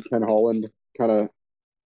to see Ken Holland kind of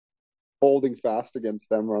holding fast against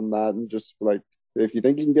them on that and just like, if you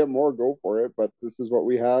think you can get more, go for it. But this is what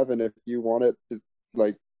we have, and if you want it,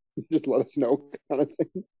 like just let us know, kind of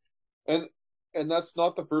thing. And that's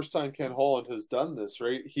not the first time Ken Holland has done this,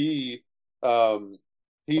 right? Um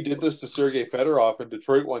he did this to Sergei Fedorov in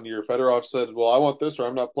Detroit one year. Fedorov said, "Well, I want this, or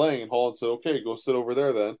I'm not playing." And Holland said, "Okay, go sit over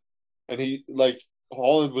there then." And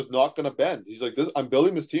Holland was not going to bend. He's like, "This, I'm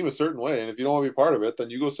building this team a certain way, and if you don't want to be part of it, then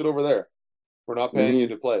you go sit over there. We're not paying you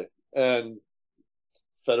Hmm. to play." And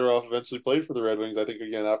Fedorov eventually played for the Red Wings, I think,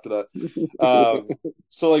 again after that.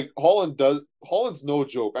 So like Holland's no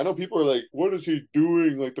joke. I know people are like, what is he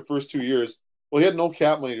doing like the first 2 years? Well, he had no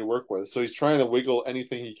cap money to work with, so he's trying to wiggle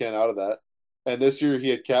anything he can out of that. And this year he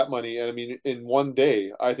had cap money, and I mean, in one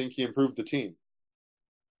day, I think he improved the team.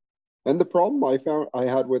 And the problem I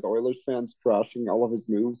had with Oilers fans trashing all of his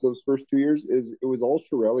moves those first 2 years is it was all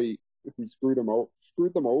Chiarelli who screwed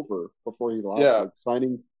them over before he left, Yeah, like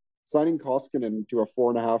signing Koskinen to a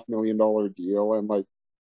 $4.5 million deal, and like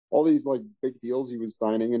all these like big deals he was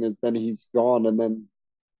signing, and then he's gone, and then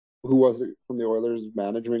who was it from the Oilers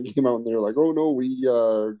management came out and they're like, oh no, we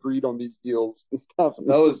agreed on these deals and stuff, and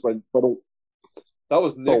that it's just was like, that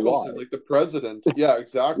was but Nicholson, why? like the president. Yeah,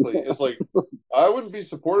 exactly. It's like I wouldn't be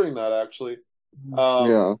supporting that actually.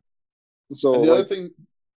 Yeah. And So the other like, thing,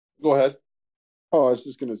 go ahead. oh, I was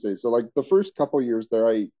just gonna say, so like the first couple years there,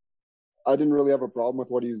 I didn't really have a problem with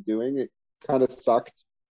what he was doing. It kind of sucked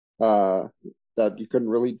uh, that you couldn't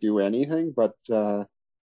really do anything. But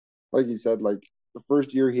like you said, like the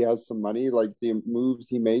first year he has some money, like the moves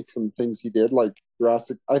he makes and things he did, like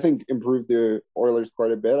drastic, I think improved the Oilers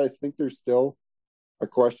quite a bit. I think there's still a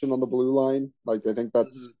question on the blue line. Like I think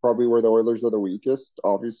that's Mhm. probably where the Oilers are the weakest,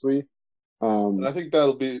 obviously. And I Um, think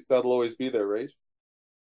that'll always be there, right?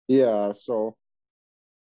 yeah, so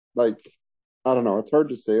like I don't know, it's hard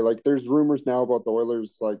to say. Like there's rumors now about the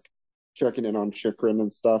Oilers like checking in on Chychrun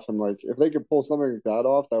and stuff, and like if they could pull something like that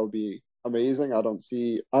off, that would be amazing. I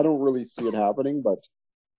don't really see it happening, but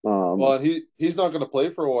Well, um, and he's not going to play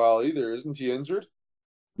for a while either, isn't he injured?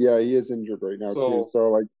 yeah, he is injured right now too. So So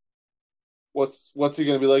like, what's he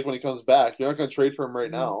going to be like when he comes back? You're not going to trade for him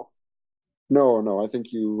right now. no, I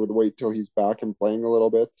think you would wait till he's back and playing a little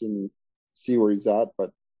bit and see where he's at.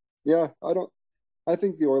 But yeah, I don't. I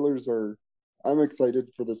think the Oilers are. I'm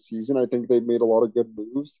excited for this season. I think they've made a lot of good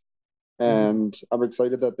moves, Hmm. and I'm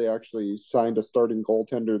excited that they actually signed a starting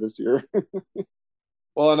goaltender this year.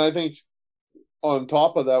 Well, and I think on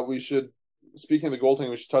top of that, speaking of the goaltending,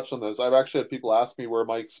 we should touch on this. I've actually had people ask me where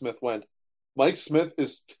Mike Smith went. Mike Smith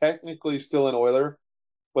is technically still an Oiler,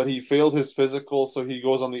 but he failed his physical, so he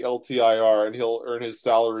goes on the LTIR and he'll earn his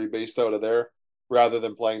salary based out of there rather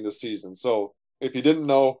than playing this season. So if you didn't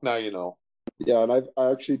know, now you know. Yeah, and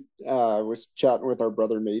I actually was chatting with our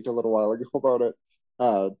brother Nate a little while ago about it.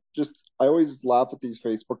 Just I always laugh at these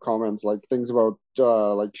Facebook comments, like things about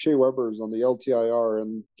like Shea Weber's on the LTIR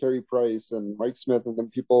and Carey Price and Mike Smith, and then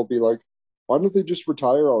people will be like, "Why don't they just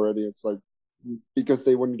retire already?" It's like because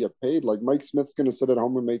they wouldn't get paid. Like Mike Smith's going to sit at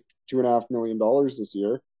home and make $2.5 million this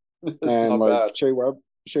year, It's and not like bad.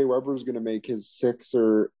 Shea Weber's going to make his 6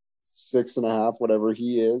 or 6.5, whatever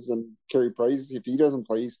he is, and Carey Price, if he doesn't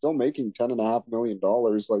play, he's still making $10.5 million.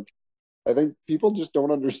 Like I think people just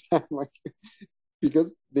don't understand, like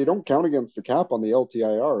because they don't count against the cap on the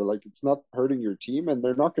LTIR. Like it's not hurting your team, and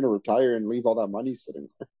they're not going to retire and leave all that money sitting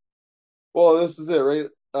there. Well, this is it,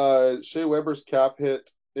 right? Shea Weber's cap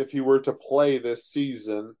hit, if he were to play this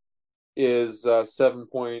season, is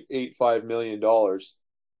 $7.85 million.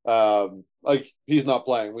 Like he's not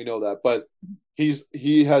playing, we know that, but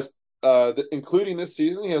he has including this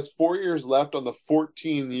season, he has 4 years left on the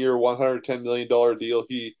 14-year, $110 million deal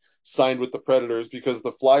he signed with the Predators because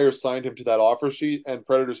the Flyers signed him to that offer sheet and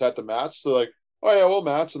Predators had to match. So like, oh yeah, we'll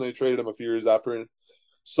match, and they traded him a few years after.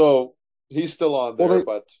 So he's still on Well, there,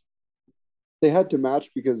 but they had to match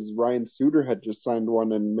because Ryan Suter had just signed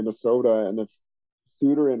one in Minnesota, and if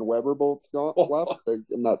Suter and Weber both got left like,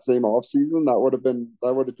 in that same offseason, that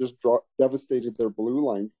would have just devastated their blue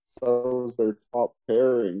lines. So that was their top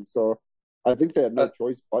pairing. So I think they had no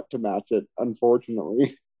choice but to match it,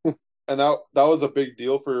 unfortunately. and that was a big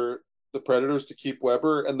deal for the Predators to keep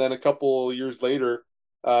Weber. And then a couple years later,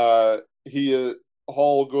 he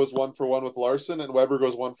Hall goes 1-for-1 with Larson, and Weber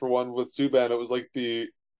goes 1-for-1 with Subban. It was like the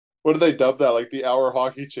what did they dub that? Like the hour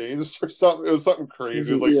hockey changed or something. It was something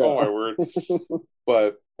crazy. It was like, oh Yeah. my word.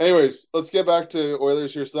 But anyways, let's get back to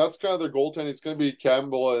Oilers here. So that's kind of their goaltending. It's going to be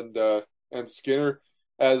Campbell and Skinner,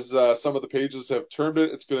 as some of the pages have termed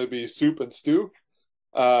it. It's going to be Soup and Stew,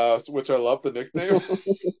 which I love the nickname.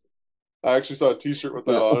 I actually saw a T-shirt with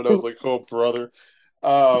that Yeah. on it. I was like, "Oh, brother!"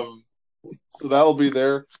 Um, so that'll be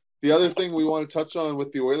there. The other thing we want to touch on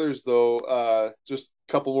with the Oilers, though, just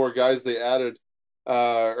a couple more guys they added.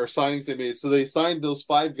 or signings they made. So they signed those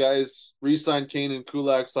five guys, re-signed Kane and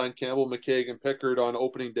Kulak, signed Campbell, McKaig, and Pickard on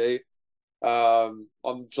opening day. On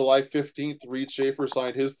July 15th, Reed Schaefer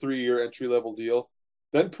signed his 3-year entry level deal.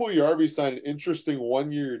 Then Puljujarvi signed an interesting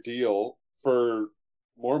 1-year deal for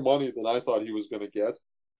more money than I thought he was going to get.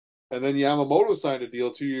 And then Yamamoto signed a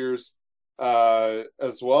deal 2 years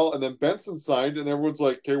as well. And then Benson signed, and everyone's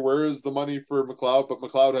like, okay, where is the money for McLeod? But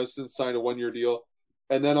McLeod has since signed a 1-year deal.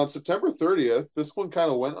 And then on September 30th, this one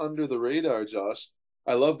kind of went under the radar, Josh.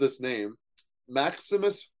 I love this name.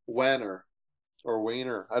 Maximus Wanner or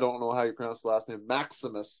Wayner. I don't know how you pronounce the last name.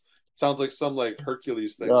 Maximus. Sounds like some like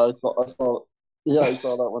Hercules thing. Yeah, I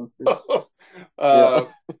saw that one too. uh,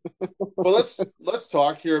 Yeah. well, let's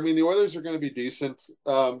talk here. I mean, the Oilers are going to be decent.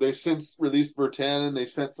 They've since released Virtanen. They've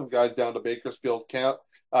sent some guys down to Bakersfield.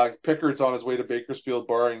 Pickard's on his way to Bakersfield,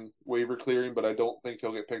 barring waiver clearing, but I don't think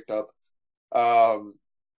he'll get picked up. Um,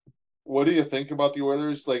 what do you think about the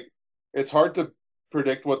Oilers? Like, it's hard to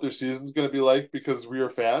predict what their season's going to be like because we are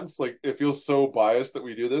fans. Like, it feels so biased that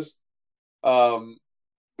we do this. Um,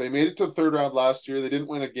 they made it to the third round last year. They didn't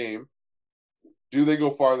win a game. Do they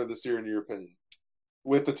go farther this year, in your opinion,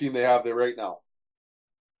 with the team they have there right now?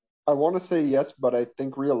 I want to say yes, but I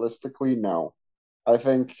think realistically, no. I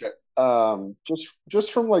think Okay.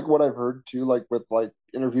 just from like what I've heard too, like with like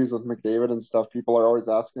interviews with McDavid and stuff, people are always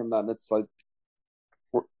asking him that, and it's like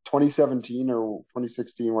 2017 or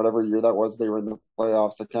 2016, whatever year that was, they were in the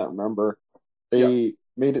playoffs. I can't remember. Yeah. They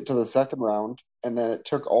made it to the second round, and then it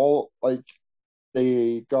took all like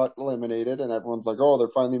they got eliminated, and everyone's like, "Oh, they're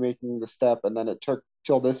finally making the step." And then it took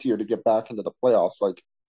till this year to get back into the playoffs. Like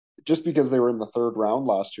just because they were in the third round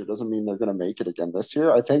last year doesn't mean they're going to make it again this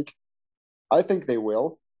year. I think they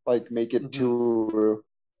will like make it Mm-hmm. to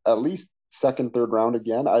at least second, third round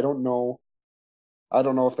again. I don't know. I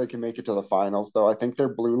don't know if they can make it to the finals though. I think their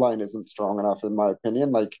blue line isn't strong enough in my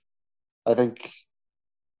opinion. Like I think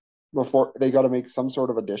before they got to make some sort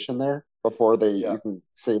of addition there before they Yeah. you can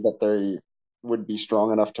say that they would be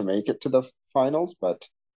strong enough to make it to the finals, but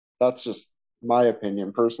that's just my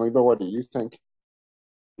opinion personally. But what do you think?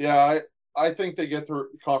 Yeah, I think they get through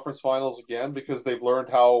conference finals again because they've learned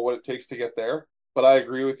what it takes to get there. But I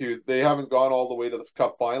agree with you. They haven't gone all the way to the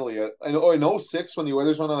cup final yet. I know in '06 when the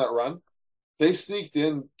Oilers went on that run, they sneaked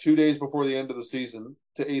in 2 days before the end of the season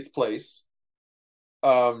to eighth place.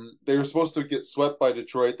 They were supposed to get swept by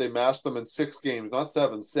Detroit. They mashed them in 6 games, not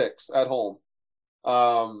seven, six at home.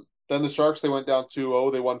 Then the Sharks, they went down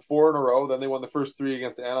 2-0. They won 4 in a row. Then they won the first three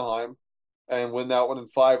against Anaheim and win that one in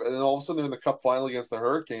five. And then all of a sudden they're in the cup final against the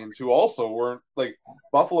Hurricanes, who also weren't like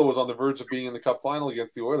Buffalo was on the verge of being in the cup final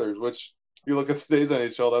against the Oilers, which you look at today's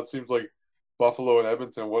NHL, that seems like Buffalo and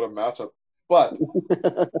Edmonton. What a matchup. But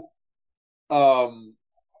um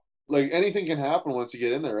like anything can happen once you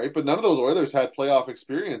get in there, right? But none of those Oilers had playoff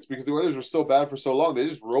experience because the Oilers were so bad for so long. They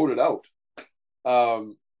just rode it out.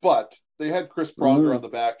 But they had Chris Pronger on Mm, the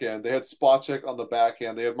back end. They had Spacek on the back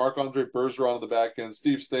end. They had Marc-Andre Bergeron on the back end.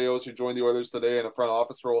 Steve Stais, who joined the Oilers today in a front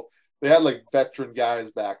office role. They had like veteran guys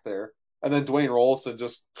back there. And then Dwayne Rolson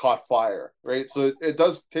just caught fire, right? So it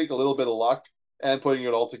does take a little bit of luck and putting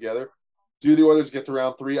it all together. Do the Oilers get to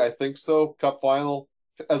round three? I think so. Cup final.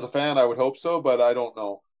 As a fan, I would hope so, but I don't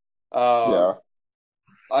know. yeah. Um,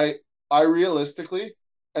 I I realistically,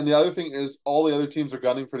 and the other thing is, all the other teams are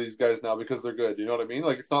gunning for these guys now because they're good. You know what I mean?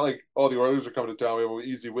 Like it's not like oh the Oilers are coming to town, we have an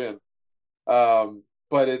easy win.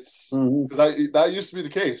 But it's Hmm. because that used to be the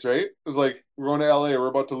case, right? It was like we're going to LA, we're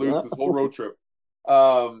about to lose Yeah. this whole road trip.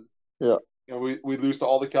 Um, Yeah. we lose to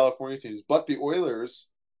all the California teams, but the Oilers,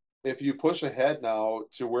 if you push ahead now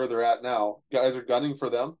to where they're at now, guys are gunning for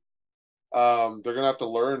them. They're gonna have to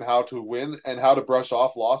learn how to win and how to brush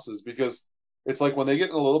off losses because it's like when they get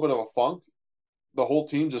in a little bit of a funk, the whole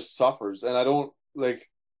team just suffers. And I don't like.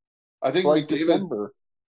 I think Like McDavid, December.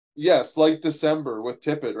 yes, like December with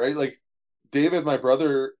Tippett, right? Like David, our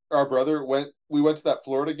brother went. We went to that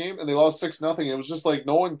Florida game and they lost 6-0. It was just like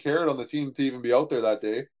no one cared on the team to even be out there that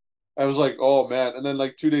day. I was like, oh man. And then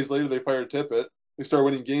like 2 days later, they fired Tippett. They start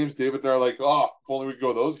winning games. David and I are like, oh, if only we could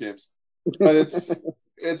go to those games. But it's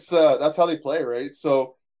that's how they play, right?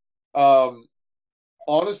 So um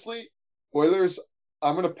honestly, Oilers,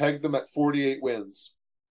 I'm gonna peg them at 48 wins.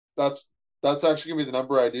 That's that's actually gonna be the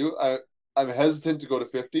number I do. I'm hesitant to go to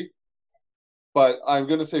 50, but I'm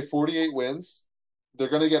gonna say 48 wins. They're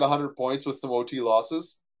gonna get 100 points with some OT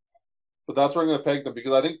losses, but that's where I'm gonna peg them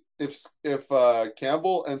because I think if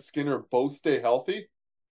Campbell and Skinner both stay healthy,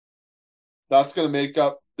 that's gonna make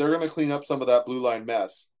up. They're gonna clean up some of that blue line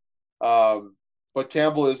mess. Um, but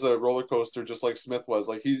Campbell is a roller coaster, just like Smith was.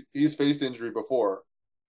 Like he's faced injury before.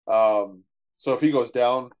 So if he goes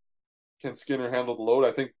down, can Skinner handle the load?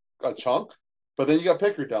 I think a chunk. But then you got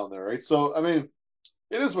Pickard down there, right? So I mean,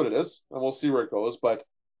 it is what it is, and we'll see where it goes. But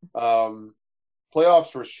um,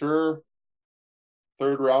 playoffs for sure.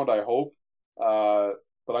 Third round, I hope.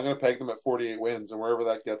 But I'm going to peg them at 48 wins, and wherever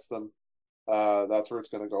that gets them, that's where it's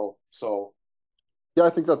going to go. So Yeah, I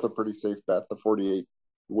think that's a pretty safe bet, the 48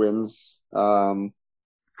 wins.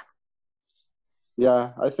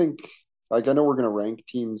 Yeah, I think like I know we're gonna rank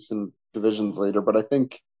teams and divisions later, but I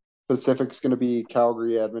think Pacific's gonna be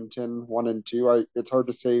Calgary, Edmonton, one and two. It's hard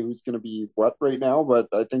to say who's gonna be what right now, but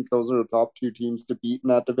I think those are the top two teams to beat in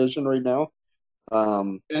that division right now.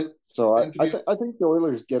 and So and to be I think the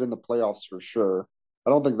Oilers get in the playoffs for sure. I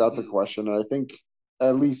don't think that's a question, and I think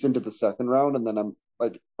at least into the second round, and then I'm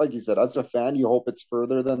like you said, as a fan, you hope it's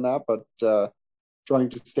further than that, but trying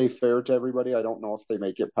to stay fair to everybody, I don't know if they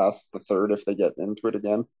make it past the third if they get into it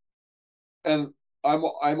again. and I'm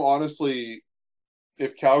honestly,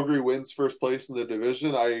 if Calgary wins first place in the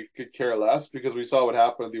division, I could care less because we saw what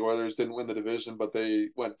happened. The Oilers didn't win the division, but they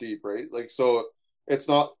went deep, right? Like so, it's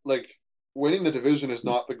not like winning the division is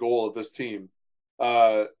not the goal of this team.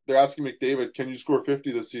 They're asking McDavid, "Can you score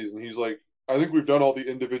 50 this season?" He's like, "I think we've done all the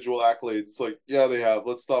individual accolades." It's like, yeah, they have.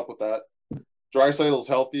 Let's stop with that. Draisaitl's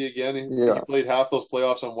healthy again. He Yeah, played half those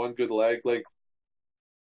playoffs on one good leg. Like,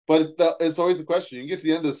 but it's always the question. You can get to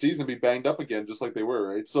the end of the season and be banged up again, just like they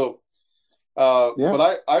were, right? So yeah,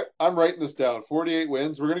 but I'm writing this down. 48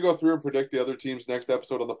 wins. We're gonna go through and predict the other teams next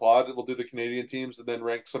episode on the pod. We'll do the Canadian teams and then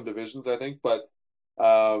rank some divisions, I think. But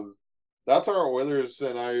um, that's our Oilers,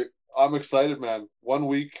 and I'm excited, man. 1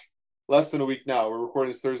 week, less than a week now. We're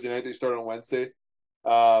recording this Thursday night. They start on Wednesday,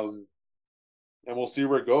 um, and we'll see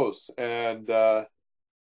where it goes. And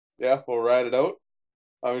yeah, we'll ride it out.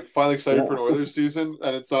 I'm finally excited for an yeah, Oilers season,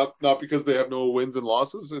 and it's not because they have no wins and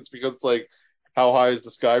losses. It's because it's like how high is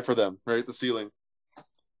the sky for them, right? The ceiling.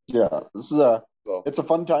 yeah. This is a So it's a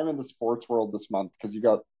fun time in the sports world this month because you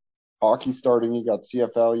got hockey starting, you got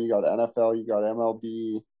CFL, you got NFL, you got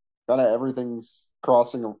MLB. Kind of everything's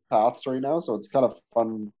crossing paths right now, so it's kind of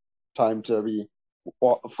fun time to be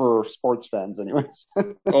for sports fans, anyways.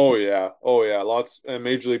 oh yeah, oh yeah, lots. And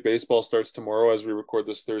Major League Baseball starts tomorrow as we record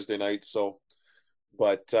this Thursday night. So,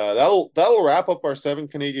 but that'll wrap up our 7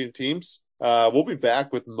 Canadian teams. We'll be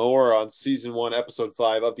back with more on season 1, episode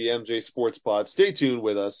 5 of the MJ Sports Pod. Stay tuned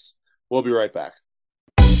with us. We'll be right back.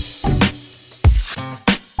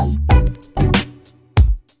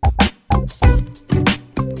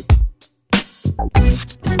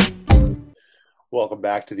 Welcome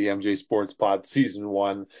back to the MJ Sports Pod, season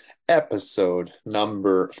 1, episode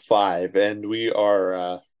number 5, and we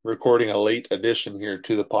are recording a late addition here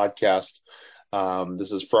to the podcast.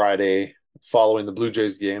 This is Friday following the Blue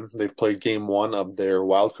Jays game. They've played game 1 of their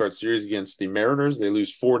wild card series against the Mariners. They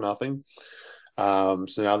lose 4-0.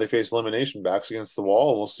 So now they face elimination, backs against the wall,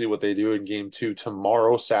 and we'll see what they do in game 2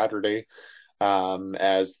 tomorrow, Saturday,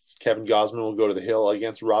 as Kevin Gausman will go to the Hill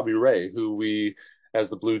against Robbie Ray, who we, as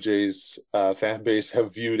the Blue Jays fan base,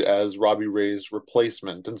 have viewed as Robbie Ray's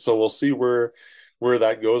replacement. And so we'll see where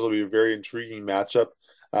that goes. It'll be a very intriguing matchup.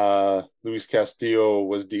 Luis Castillo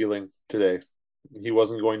was dealing today. He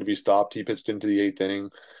wasn't going to be stopped. He pitched into the 8th inning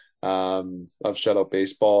of shutout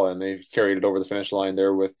baseball, and they carried it over the finish line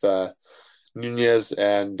there with Nunez.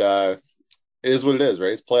 And it is what it is,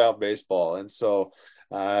 right? It's playoff baseball. And so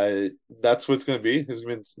that's what it's going to be.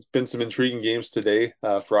 It's been some intriguing games today.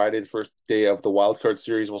 Friday, the first day of the wild card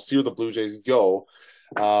series. We'll see where the Blue Jays go.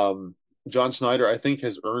 John Schneider, I think,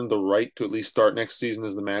 has earned the right to at least start next season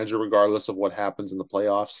as the manager, regardless of what happens in the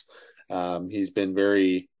playoffs. He's been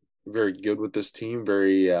very, very good with this team.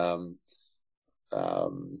 Very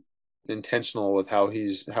intentional with how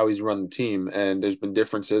he's run the team. And there's been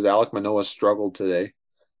differences. Alek Manoah struggled today.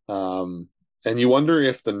 And you wonder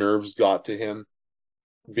if the nerves got to him,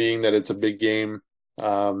 being that it's a big game.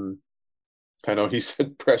 I know he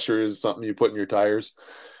said pressure is something you put in your tires,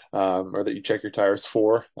 or that you check your tires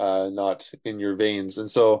for, not in your veins. And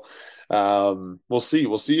so we'll see.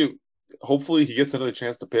 We'll see. Hopefully he gets another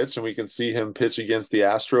chance to pitch and we can see him pitch against the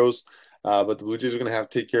Astros. But the Blue Jays are going to have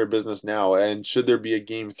to take care of business now. And should there be a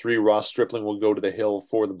game 3, Ross Stripling will go to the Hill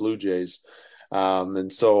for the Blue Jays.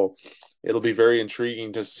 And so it'll be very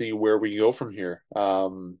intriguing to see where we go from here.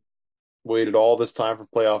 Waited all this time for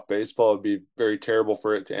playoff baseball. It'd be very terrible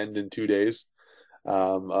for it to end in 2 days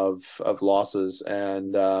of losses.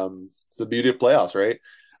 And it's the beauty of playoffs, right?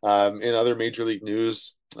 In other major league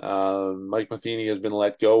news, Mike Matheny has been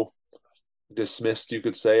let go, dismissed, you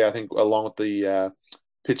could say. I think along with the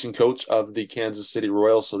pitching coach of the Kansas City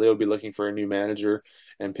Royals. So they'll be looking for a new manager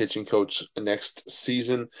and pitching coach next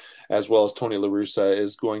season, as well as Tony La Russa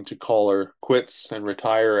is going to call her quits and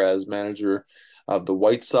retire as manager of the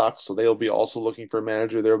White Sox. So they'll be also looking for a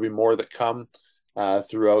manager. There will be more that come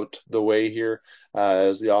throughout the way here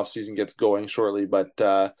as the offseason gets going shortly. But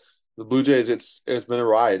the Blue Jays, it's been a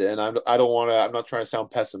ride, and I don't want to. I'm not trying to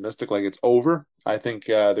sound pessimistic, like it's over. I think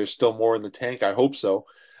there's still more in the tank. I hope so,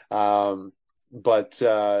 but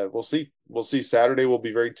we'll see. We'll see. Saturday will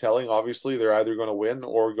be very telling. Obviously, they're either going to win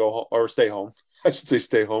or go home, or stay home. I should say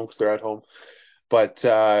stay home because they're at home. But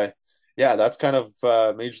yeah, that's kind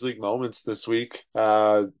of major league moments this week.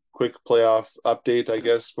 Quick playoff update, I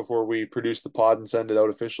guess, before we produce the pod and send it out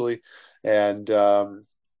officially. And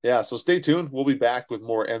yeah, so stay tuned. We'll be back with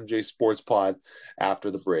more MJ Sports Pod after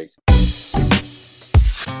the break.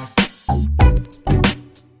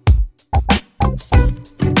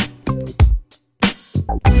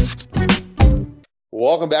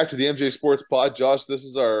 Welcome back to the MJ Sports Pod, Josh. This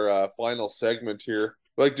is our final segment here.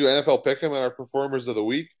 We like to do NFL Pick'em and our performers of the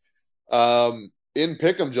week. In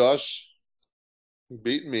Pick'em, Josh, you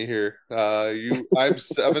beating me here. I'm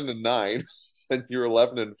 7-9, and you're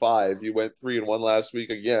 11-5. You went 3-1 last week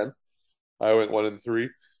again. I went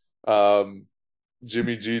 1-3.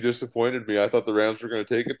 Jimmy G disappointed me. I thought the Rams were going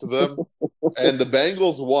to take it to them, and the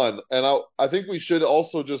Bengals won. And I think we should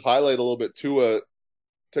also just highlight a little bit Tua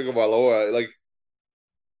Tagovailoa. Like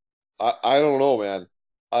I don't know, man.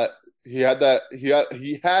 I he had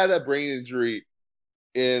a brain injury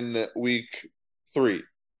in week 3.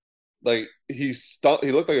 Like he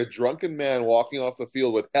looked like a drunken man walking off the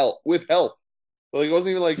field with help. With help. Like it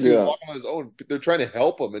wasn't even like he was Yeah. walking on his own. They're trying to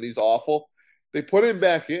help him, and he's awful. They put him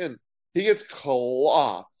back in. He gets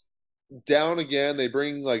clocked down again. They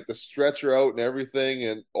bring like the stretcher out and everything,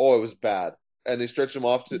 and oh, it was bad. And they stretch him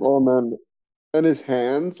off to Oh man, and his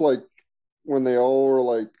hands, like when they all were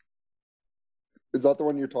like, is that the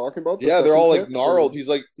one you're talking about? The yeah, they're all second like hit, gnarled. He's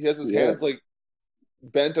like he has his yeah, hands like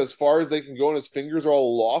bent as far as they can go, and his fingers are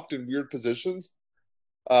all locked in weird positions.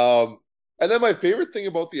 Um, and then my favorite thing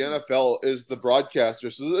about the NFL is the broadcaster.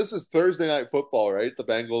 So this is Thursday night football, right? The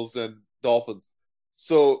Bengals and Dolphins.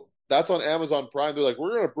 So that's on Amazon Prime. They're like,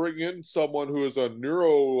 we're gonna bring in someone who is a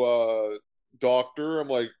neuro doctor. I'm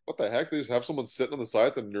like, what the heck? They just have someone sitting on the side,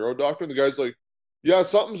 it's a neuro doctor, and the guy's like, yeah,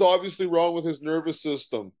 something's obviously wrong with his nervous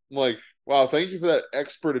system. I'm like, wow, thank you for that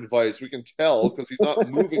expert advice. We can tell because he's not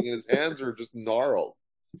moving and his hands are just gnarled.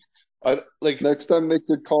 Like, next time they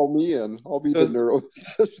could call me in, I'll be the does neuro.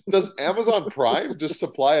 does Amazon Prime just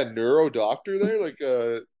supply a neuro doctor there? Like,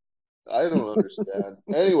 I don't understand.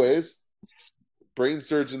 Anyways, brain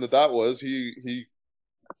surgeon that was, he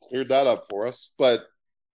cleared that up for us. But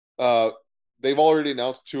uh, they've already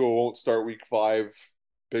announced Tua won't start week 5.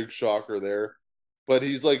 Big shocker there. But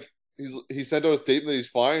he's like, he sent out a statement that he's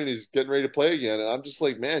fine and he's getting ready to play again. And I'm just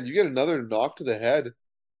like, man, you get another knock to the head.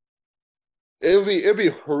 It'd be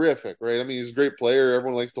horrific, right? I mean, he's a great player.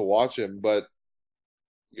 Everyone likes to watch him, but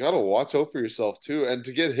you got to watch out for yourself too. And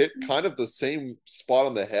to get hit kind of the same spot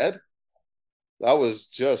on the head, that was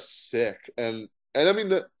just sick. And I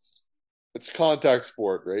mean it's contact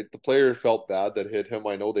sport, right? The player felt bad that hit him.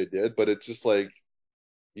 I know they did, but it's just like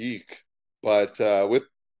eek. But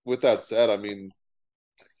with that said, I mean,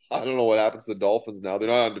 I don't know what happens to the Dolphins now. They're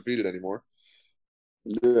not undefeated anymore.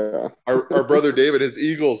 Yeah. Our brother David, his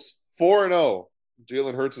Eagles 4-0.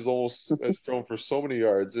 Jalen Hurts is almost has thrown for so many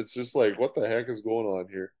yards. It's just like what the heck is going on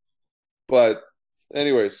here? But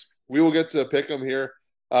anyways, we will get to pick them here.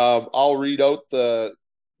 I'll read out the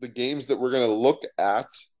games that we're going to look at.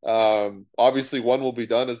 Obviously, one will be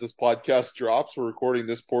done as this podcast drops. We're recording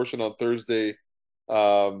this portion on Thursday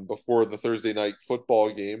before the Thursday night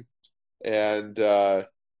football game. And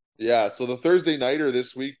yeah, so the Thursday nighter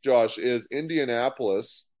this week, Josh, is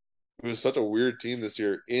Indianapolis, who is such a weird team this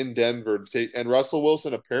year, in Denver to take. And Russell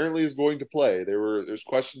Wilson apparently is going to play. There's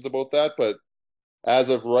questions about that, but as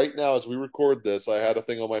of right now, as we record this, I had a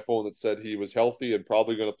thing on my phone that said he was healthy and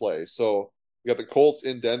probably going to play. So you got the Colts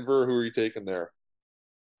in Denver. Who are you taking there?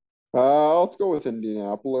 I'll go with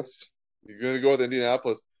Indianapolis. You're going to go with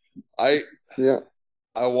Indianapolis. I Yeah.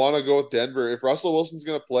 I want to go with Denver. If Russell Wilson's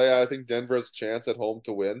going to play, I think Denver has a chance at home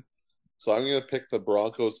to win. So I'm going to pick the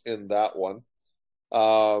Broncos in that one.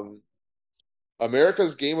 Um,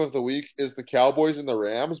 America's game of the week is the Cowboys and the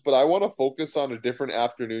Rams, but I want to focus on a different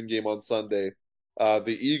afternoon game on Sunday.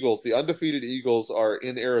 The Eagles, the undefeated Eagles, are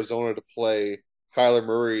in Arizona to play Kyler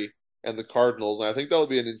Murray and the Cardinals, and I think that'll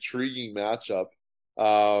be an intriguing matchup.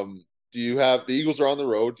 Do you have the Eagles are on the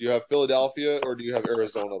road? Do you have Philadelphia or do you have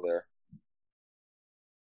Arizona there?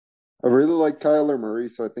 I really like Kyler Murray,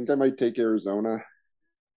 so I think I might take Arizona.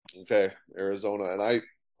 Okay, Arizona, and I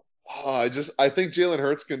think Jalen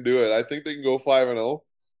Hurts can do it. I think they can go 5-0.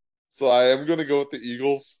 So I am going to go with the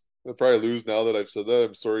Eagles. They'll probably lose now that I've said that.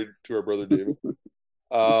 I'm sorry to our brother David.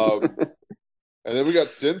 Um, and then we got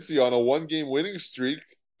Cincy on a one-game winning streak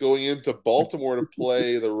going into Baltimore to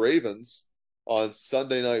play the Ravens on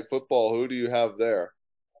Sunday Night Football. Who do you have there?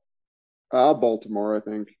 Baltimore, I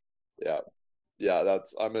think. Yeah, yeah,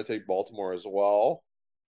 that's I'm going to take Baltimore as well.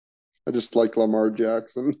 I just like Lamar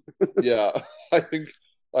Jackson. Yeah, I think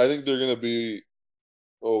they're going to be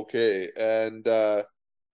okay. And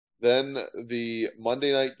then the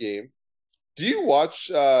Monday night game. Do you watch?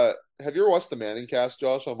 Have you ever watched the Manning Cast,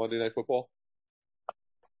 Josh, on Monday Night Football?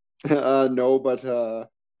 No, but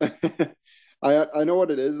I know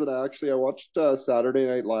what it is, and I watched Saturday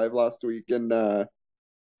Night Live last week, and I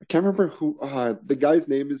can't remember who the guy's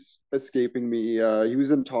name is escaping me. He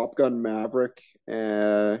was in Top Gun Maverick,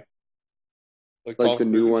 Like like Tom the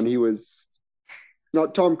new one. Cruise? He was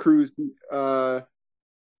not Tom Cruise.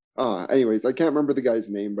 Anyways, I can't remember the guy's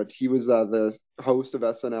name, but he was the host of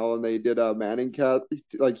SNL, and they did a Manning cast.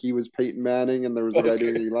 Like he was Peyton Manning, and there was a guy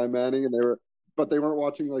doing Okay. Eli Manning, and but they weren't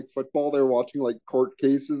watching like football. They were watching like court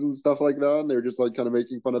cases and stuff like that, and they were just like kind of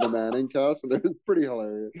making fun of the Manning cast, and it was pretty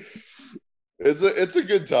hilarious. It's a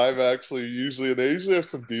good time actually, usually, and they usually have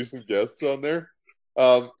some decent guests on there.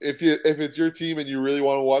 If it's your team and you really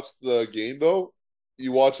want to watch the game though,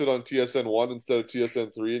 you watch it on TSN 1 instead of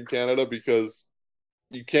TSN 3 in Canada because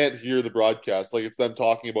you can't hear the broadcast. Like it's them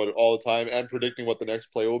talking about it all the time and predicting what the next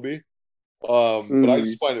play will be. But I Mm.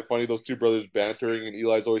 just find it funny those two brothers bantering, and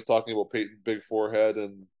Eli's always talking about Peyton's big forehead,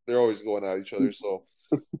 and they're always going at each other. So,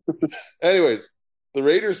 anyways, the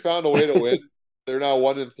Raiders found a way to win. They're now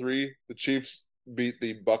 1-3. The Chiefs beat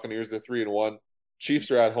the Buccaneers. They're 3-1. Chiefs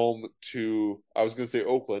are at home to I was going to say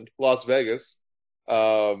Oakland, Las Vegas,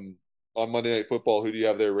 on Monday Night Football. Who do you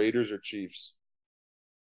have there, Raiders or Chiefs?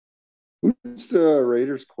 Who's the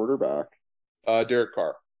Raiders quarterback? Derek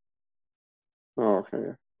Carr. Oh,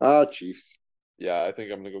 okay. Chiefs. Yeah, I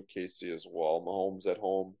think I'm going to go KC as well. Mahomes at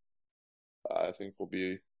home. I think will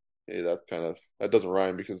be. Hey, that doesn't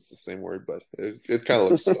rhyme because it's the same word, but it kind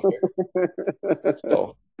of looks so.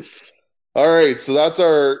 So, all right, so that's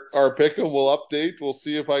our pick, and we'll update. We'll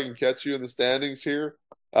see if I can catch you in the standings here.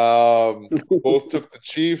 We both took the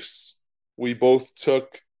Chiefs. We both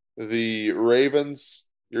took the Ravens.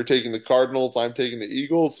 You're taking the Cardinals. I'm taking the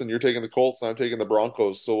Eagles, and you're taking the Colts. And I'm taking the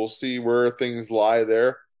Broncos. So we'll see where things lie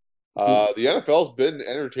there. The NFL's been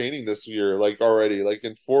entertaining this year, like already. Like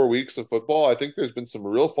in 4 weeks of football, I think there's been some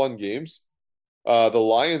real fun games. The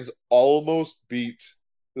Lions almost beat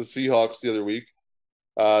the Seahawks the other week.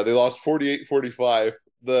 They lost 48-45.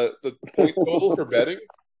 The point total for betting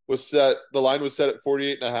the line was set at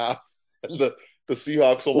 48 and a half, and the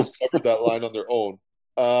Seahawks almost covered that line on their own.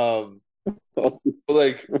 But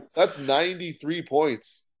like that's 93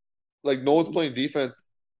 points. Like no one's playing defense.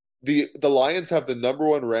 The Lions have the number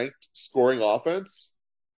one ranked scoring offense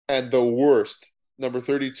and the worst number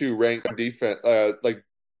 32 ranked defense, like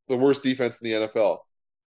the worst defense in the NFL.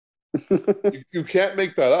 You can't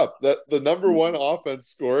make that up. That the number one offense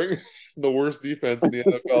scoring, the worst defense in the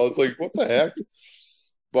NFL. It's like what the heck?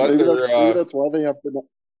 But Maybe they're that's why they have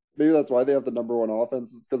maybe that's why they have the number one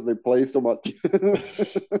offense is because they play so much.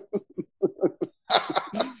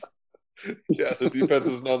 yeah, the defense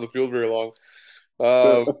isn't on the field very long.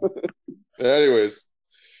 Um, anyways,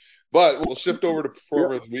 but we'll shift over to Yeah.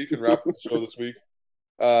 performer of the week and wrap up the show this week.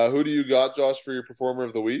 Who do you got, Josh, for your performer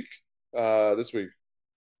of the week this week?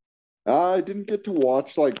 I didn't get to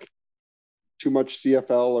watch like too much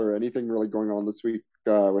CFL or anything really going on this week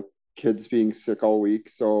with kids being sick all week.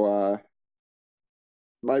 So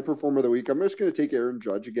my performer of the week, I'm just going to take Aaron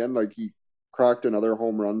Judge again. Like he cracked another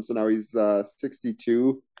home run, so now he's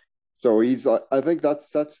 62. So I think that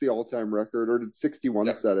sets the all-time record, or did 61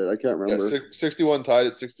 Yeah, set it? I can't yeah, remember. 61 tied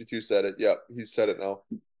at 62 said it. Yeah, he's said it now.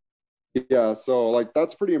 Yeah, so like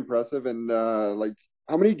that's pretty impressive. And like,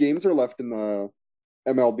 how many games are left in the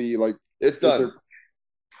MLB? Like, It's is done. there?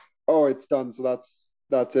 Oh, it's done. So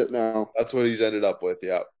that's it now. That's what he's ended up with.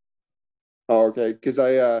 Yeah. Oh, okay. Because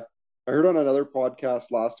I heard on another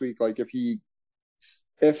podcast last week, like if he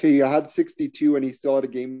had 62 and he still had a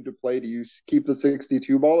game to play, do you keep the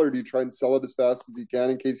 62 ball or do you try and sell it as fast as you can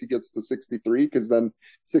in case he gets to 63? Because then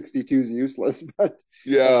 62 is useless. But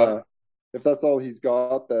Yeah. uh, if that's all he's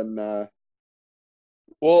got, then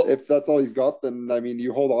Well, I mean,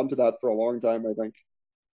 you hold on to that for a long time, I think.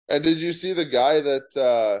 and did you see the guy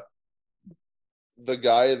that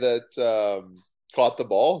caught the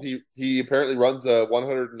ball? He apparently runs a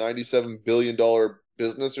 $197 billion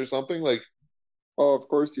business or something. Like Oh, of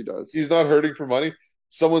course he does. he's not hurting for money.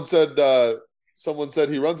 someone said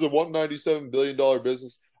he runs a $197 billion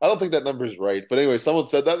business. I don't think that number is right, but anyway, someone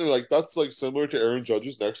said that. They're like, that's like similar to Aaron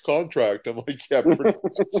Judge's next contract. I'm like, yeah, pretty.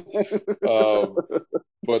 Um,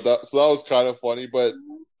 but that was kind of funny. But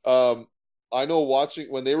um, I know watching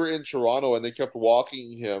when they were in Toronto and they kept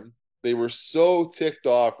walking him, they were so ticked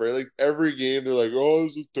off, right? Like every game, they're like, "Oh,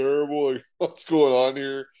 this is terrible! Like, what's going on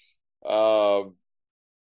here?" Um,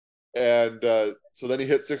 and so then he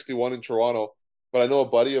hit 61 in Toronto. But I know a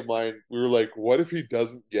buddy of mine, we were like, what if he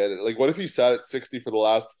doesn't get it? Like, what if he sat at 60 for the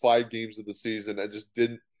last 5 games of the season and just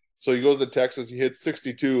didn't? So he goes to Texas, he hits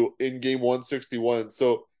 62 in game 161.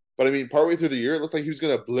 So, but I mean, partway through the year, it looked like he was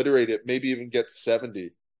going to obliterate it, maybe even get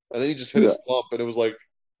 70. And then he just hit a Yeah. slump. And it was like,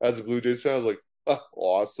 as a Blue Jays fan, I was like, oh,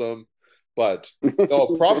 awesome. But no,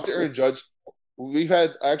 props to Aaron Judge. I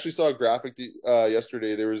actually saw a graphic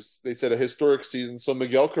yesterday. They said a historic season. So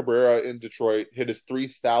Miguel Cabrera in Detroit hit his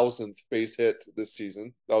 3,000th base hit this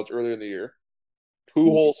season. That was earlier in the year.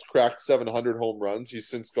 Pujols cracked 700 home runs. He's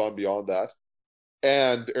since gone beyond that.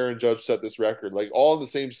 And Aaron Judge set this record. Like all in the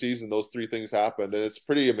same season, those three things happened, and it's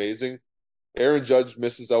pretty amazing. Aaron Judge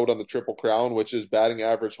misses out on the Triple Crown, which is batting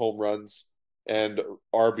average, home runs, and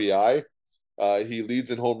RBI. He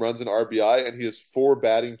leads in home runs and RBI, and he has 4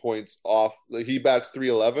 batting points off. He bats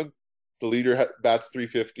 311. The leader bats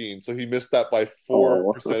 315. So he missed that by 4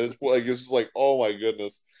 Oh, percentage. Like it's just like, oh my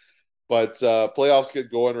goodness. But playoffs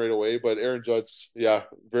get going right away. But Aaron Judge, yeah,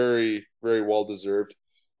 very, very well deserved.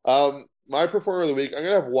 My performer of the week, I'm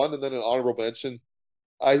gonna have one and then an honorable mention.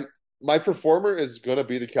 I My performer is gonna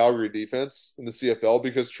be the Calgary defense in the CFL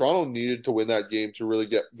because Toronto needed to win that game to really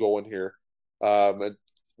get going here. And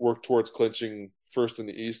work towards clinching first in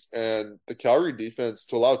the East. And the Calgary defense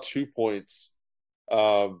to allow 2 points,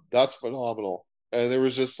 that's phenomenal. And there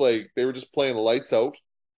was just like they were just playing lights out.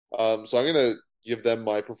 So I'm gonna give them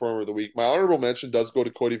my performer of the week. My honorable mention does go to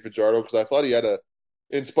Cody Fajardo because I thought he had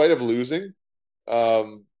in spite of losing,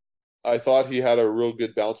 um, I thought he had a real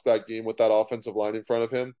good bounce back game with that offensive line in front of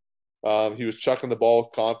him. He was chucking the ball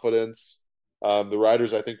with confidence. The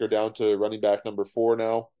Riders, I think, are down to running back number 4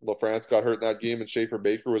 now. LaFrance got hurt in that game, and Schaefer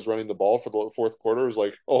Baker was running the ball for the fourth quarter. It was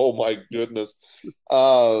like, oh my goodness.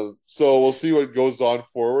 So we'll see what goes on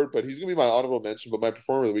forward. But he's going to be my honorable mention. But my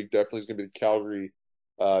performer of the week definitely is going to be the Calgary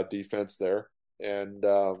defense there. And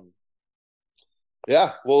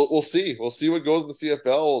yeah, we'll see. We'll see what goes in the CFL.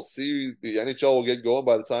 We'll see. The NHL will get going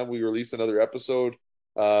by the time we release another episode.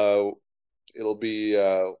 It'll be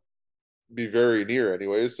very near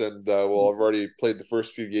anyways, and we'll have already played the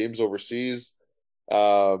first few games overseas,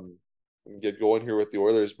 and get going here with the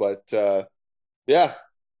Oilers. But yeah,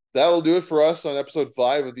 that'll do it for us on episode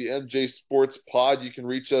 5 of the MJ Sports Pod. You can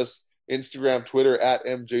reach us Instagram, Twitter at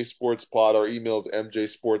MJ Sports Pod. Our email is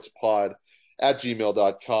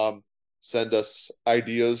mjsportspod@gmail.com. Send us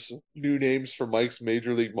ideas, new names for Mike's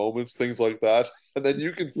Major League Moments, things like that. And then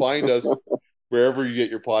you can find us wherever you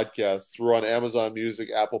get your podcasts. We're on Amazon Music,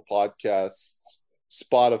 Apple Podcasts,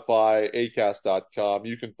 Spotify, Acast.com.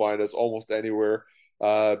 You can find us almost anywhere.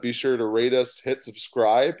 Be sure to rate us, hit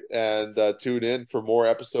subscribe, and tune in for more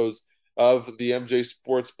episodes of the MJ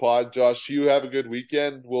Sports Pod. Josh, you have a good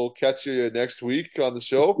weekend. We'll catch you next week on the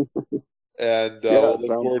show, and yeah, we'll look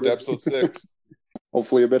forward to episode 6.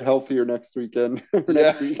 Hopefully a bit healthier next weekend.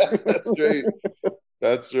 Next week. That's great.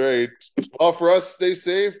 That's right. Well, for us, stay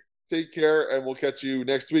safe, take care, and we'll catch you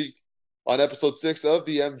next week on episode 6 of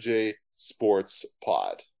the MJ Sports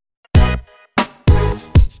Pod.